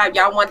 somebody try.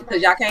 Y'all want,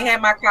 because y'all can't have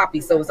my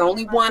copy, so it's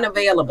only one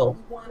available.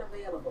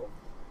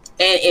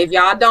 And if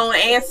y'all don't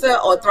answer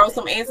or throw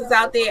some answers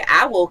out there,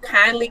 I will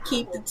kindly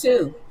keep the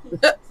 2.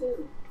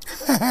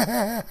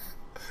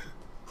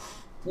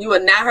 You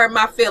will not hurt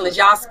my feelings.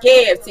 Y'all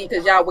scared, see,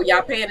 because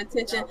y'all paying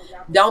attention.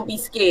 Don't be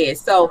scared.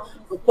 So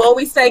before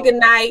we say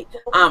goodnight,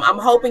 I'm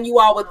hoping you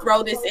all will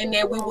throw this in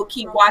there. We will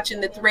keep watching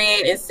the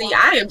thread and see.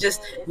 I am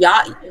just,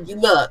 y'all, you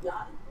look,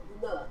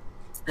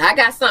 I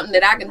got something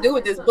that I can do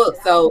with this book.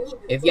 So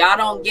if y'all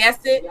don't guess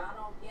it,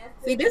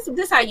 see,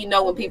 this how you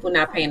know when people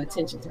not paying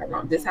attention,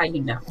 Tyrone. This how you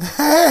know.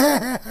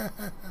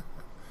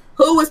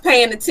 Who was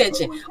paying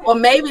attention? Or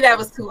maybe that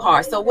was too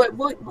hard. So what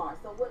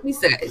we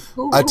said?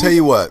 I tell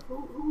you what.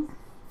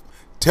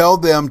 Tell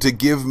them to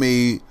give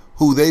me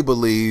who they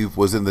believe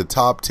was in the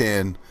top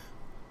 10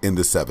 in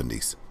the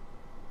 70s.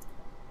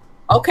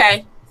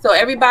 Okay. So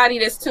everybody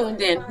that's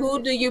tuned in,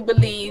 who do you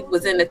believe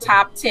was in the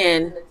top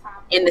 10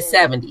 in the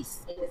 70s?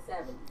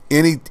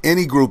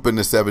 Any group in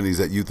the 70s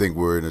that you think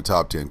were in the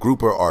top 10,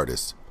 group or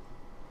artist.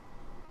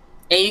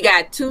 And you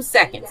got 2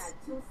 seconds.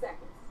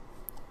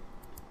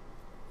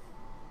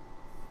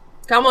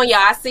 Come on, y'all.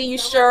 I see you,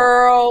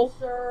 Cheryl.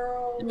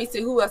 Let me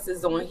see who else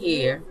is on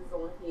here.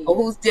 Or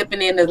who's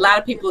dipping in. There's a lot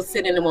of people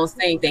sitting in on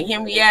saying thing.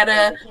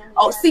 Henrietta.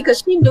 Oh, see, because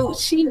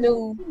she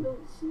knew.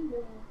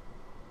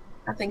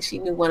 I think she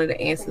knew one of the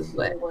answers,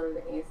 but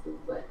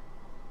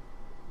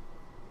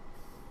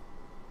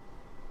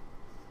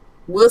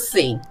we'll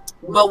see.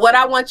 But what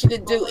I want you to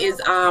do is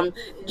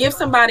give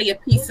somebody a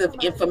piece of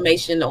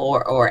information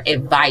or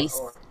advice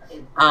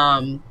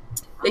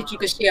that you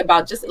could share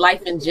about just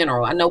life in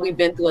general. I know we've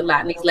been through a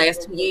lot in these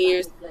last 2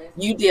 years.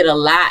 You did a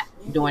lot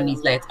during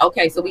these last.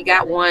 Okay, so we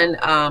got one.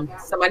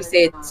 Somebody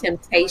said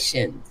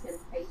Temptations.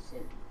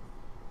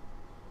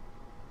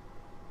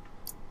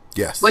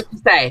 Yes. What you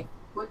say?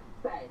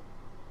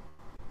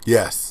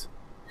 Yes.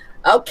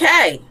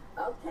 Okay.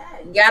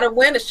 You got a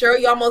winner. Sure,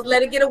 you almost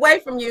let it get away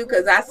from you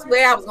because I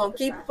swear I was going to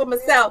keep it for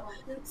myself.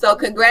 So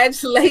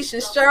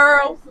congratulations,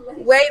 Cheryl.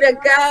 Way to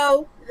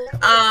go.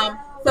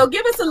 So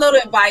give us a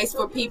little advice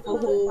for people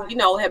who,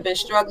 have been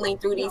struggling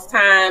through these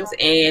times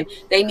and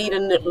they need a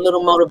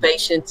little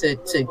motivation to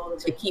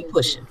keep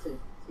pushing.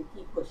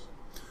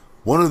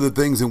 One of the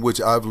things in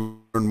which I've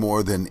learned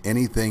more than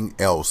anything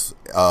else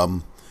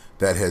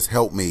that has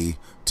helped me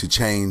to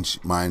change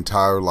my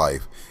entire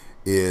life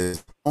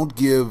is don't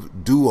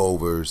give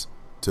do-overs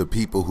to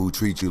people who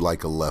treat you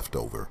like a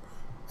leftover.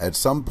 At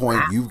some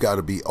point, you've got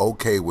to be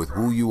okay with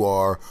who you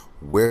are,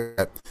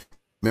 where.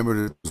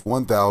 Remember, there's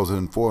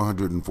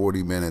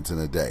 1,440 minutes in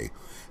a day.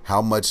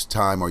 How much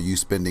time are you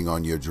spending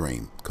on your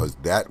dream? Because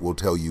that will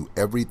tell you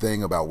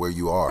everything about where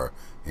you are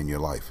in your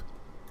life.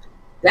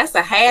 That's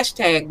a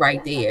hashtag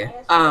right there.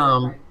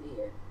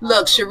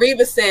 Look,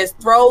 Shariva says,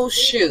 throw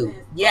shoe.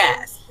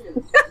 Yes.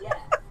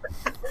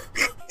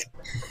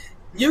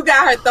 You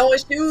got her throwing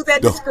shoes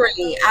at the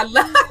screen. I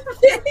love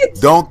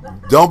it.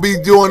 Don't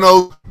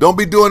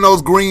be doing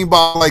those green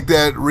balls like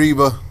that,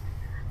 Reva.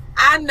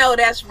 I know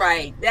that's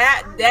right.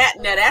 Now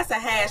that's a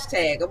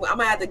hashtag. I'm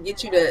gonna have to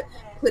get you to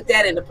put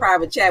that in the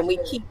private chat and we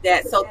keep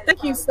that. So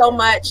thank you so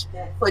much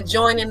for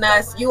joining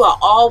us. You are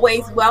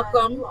always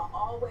welcome.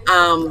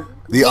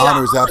 The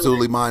honor is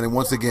absolutely mine. And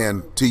once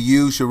again, to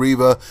you,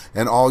 Shariva,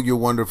 and all your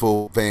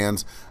wonderful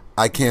fans,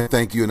 I can't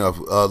thank you enough.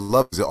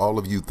 Love to all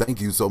of you.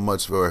 Thank you so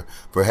much for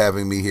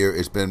having me here.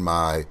 It's been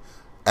my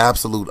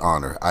absolute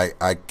honor.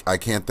 I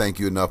can't thank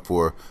you enough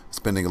for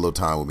spending a little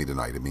time with me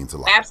tonight. It means a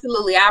lot.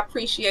 Absolutely. I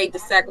appreciate the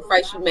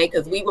sacrifice you made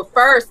because we were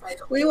first.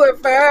 We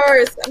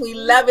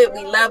love it.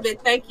 We love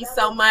it. Thank you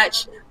so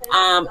much.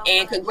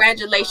 And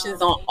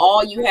congratulations on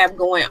all you have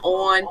going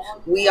on.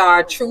 We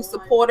are true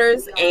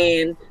supporters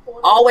and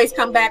always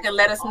come back and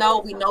let us know.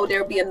 We know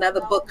there'll be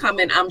another book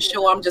coming. I'm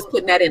sure. I'm just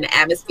putting that in the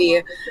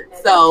atmosphere.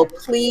 So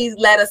please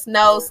let us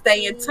know.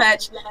 Stay in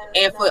touch.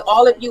 And for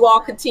all of you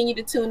all, continue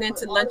to tune in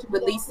to Lunch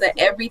with Lisa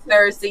every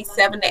Thursday,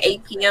 7 to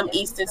 8 p.m.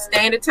 Eastern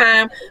Standard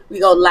Time. We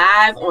go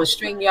live on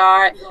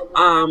StreamYard,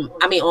 on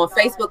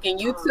Facebook and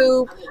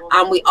YouTube.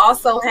 We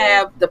also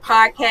have the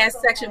podcast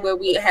section where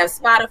we have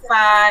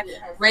Spotify,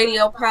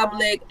 Radio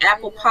Public,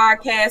 Apple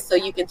Podcasts, so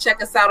you can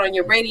check us out on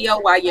your radio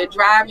while you're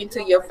driving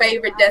to your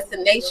favorite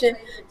destination.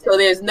 So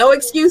there's no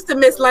excuse to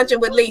miss Lunching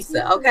with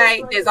Lisa,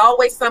 okay? There's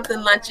always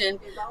something lunching,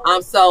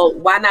 so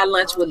why not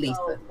lunch with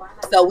Lisa?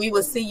 So we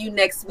will see you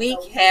next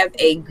week. Have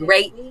a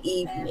great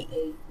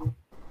evening.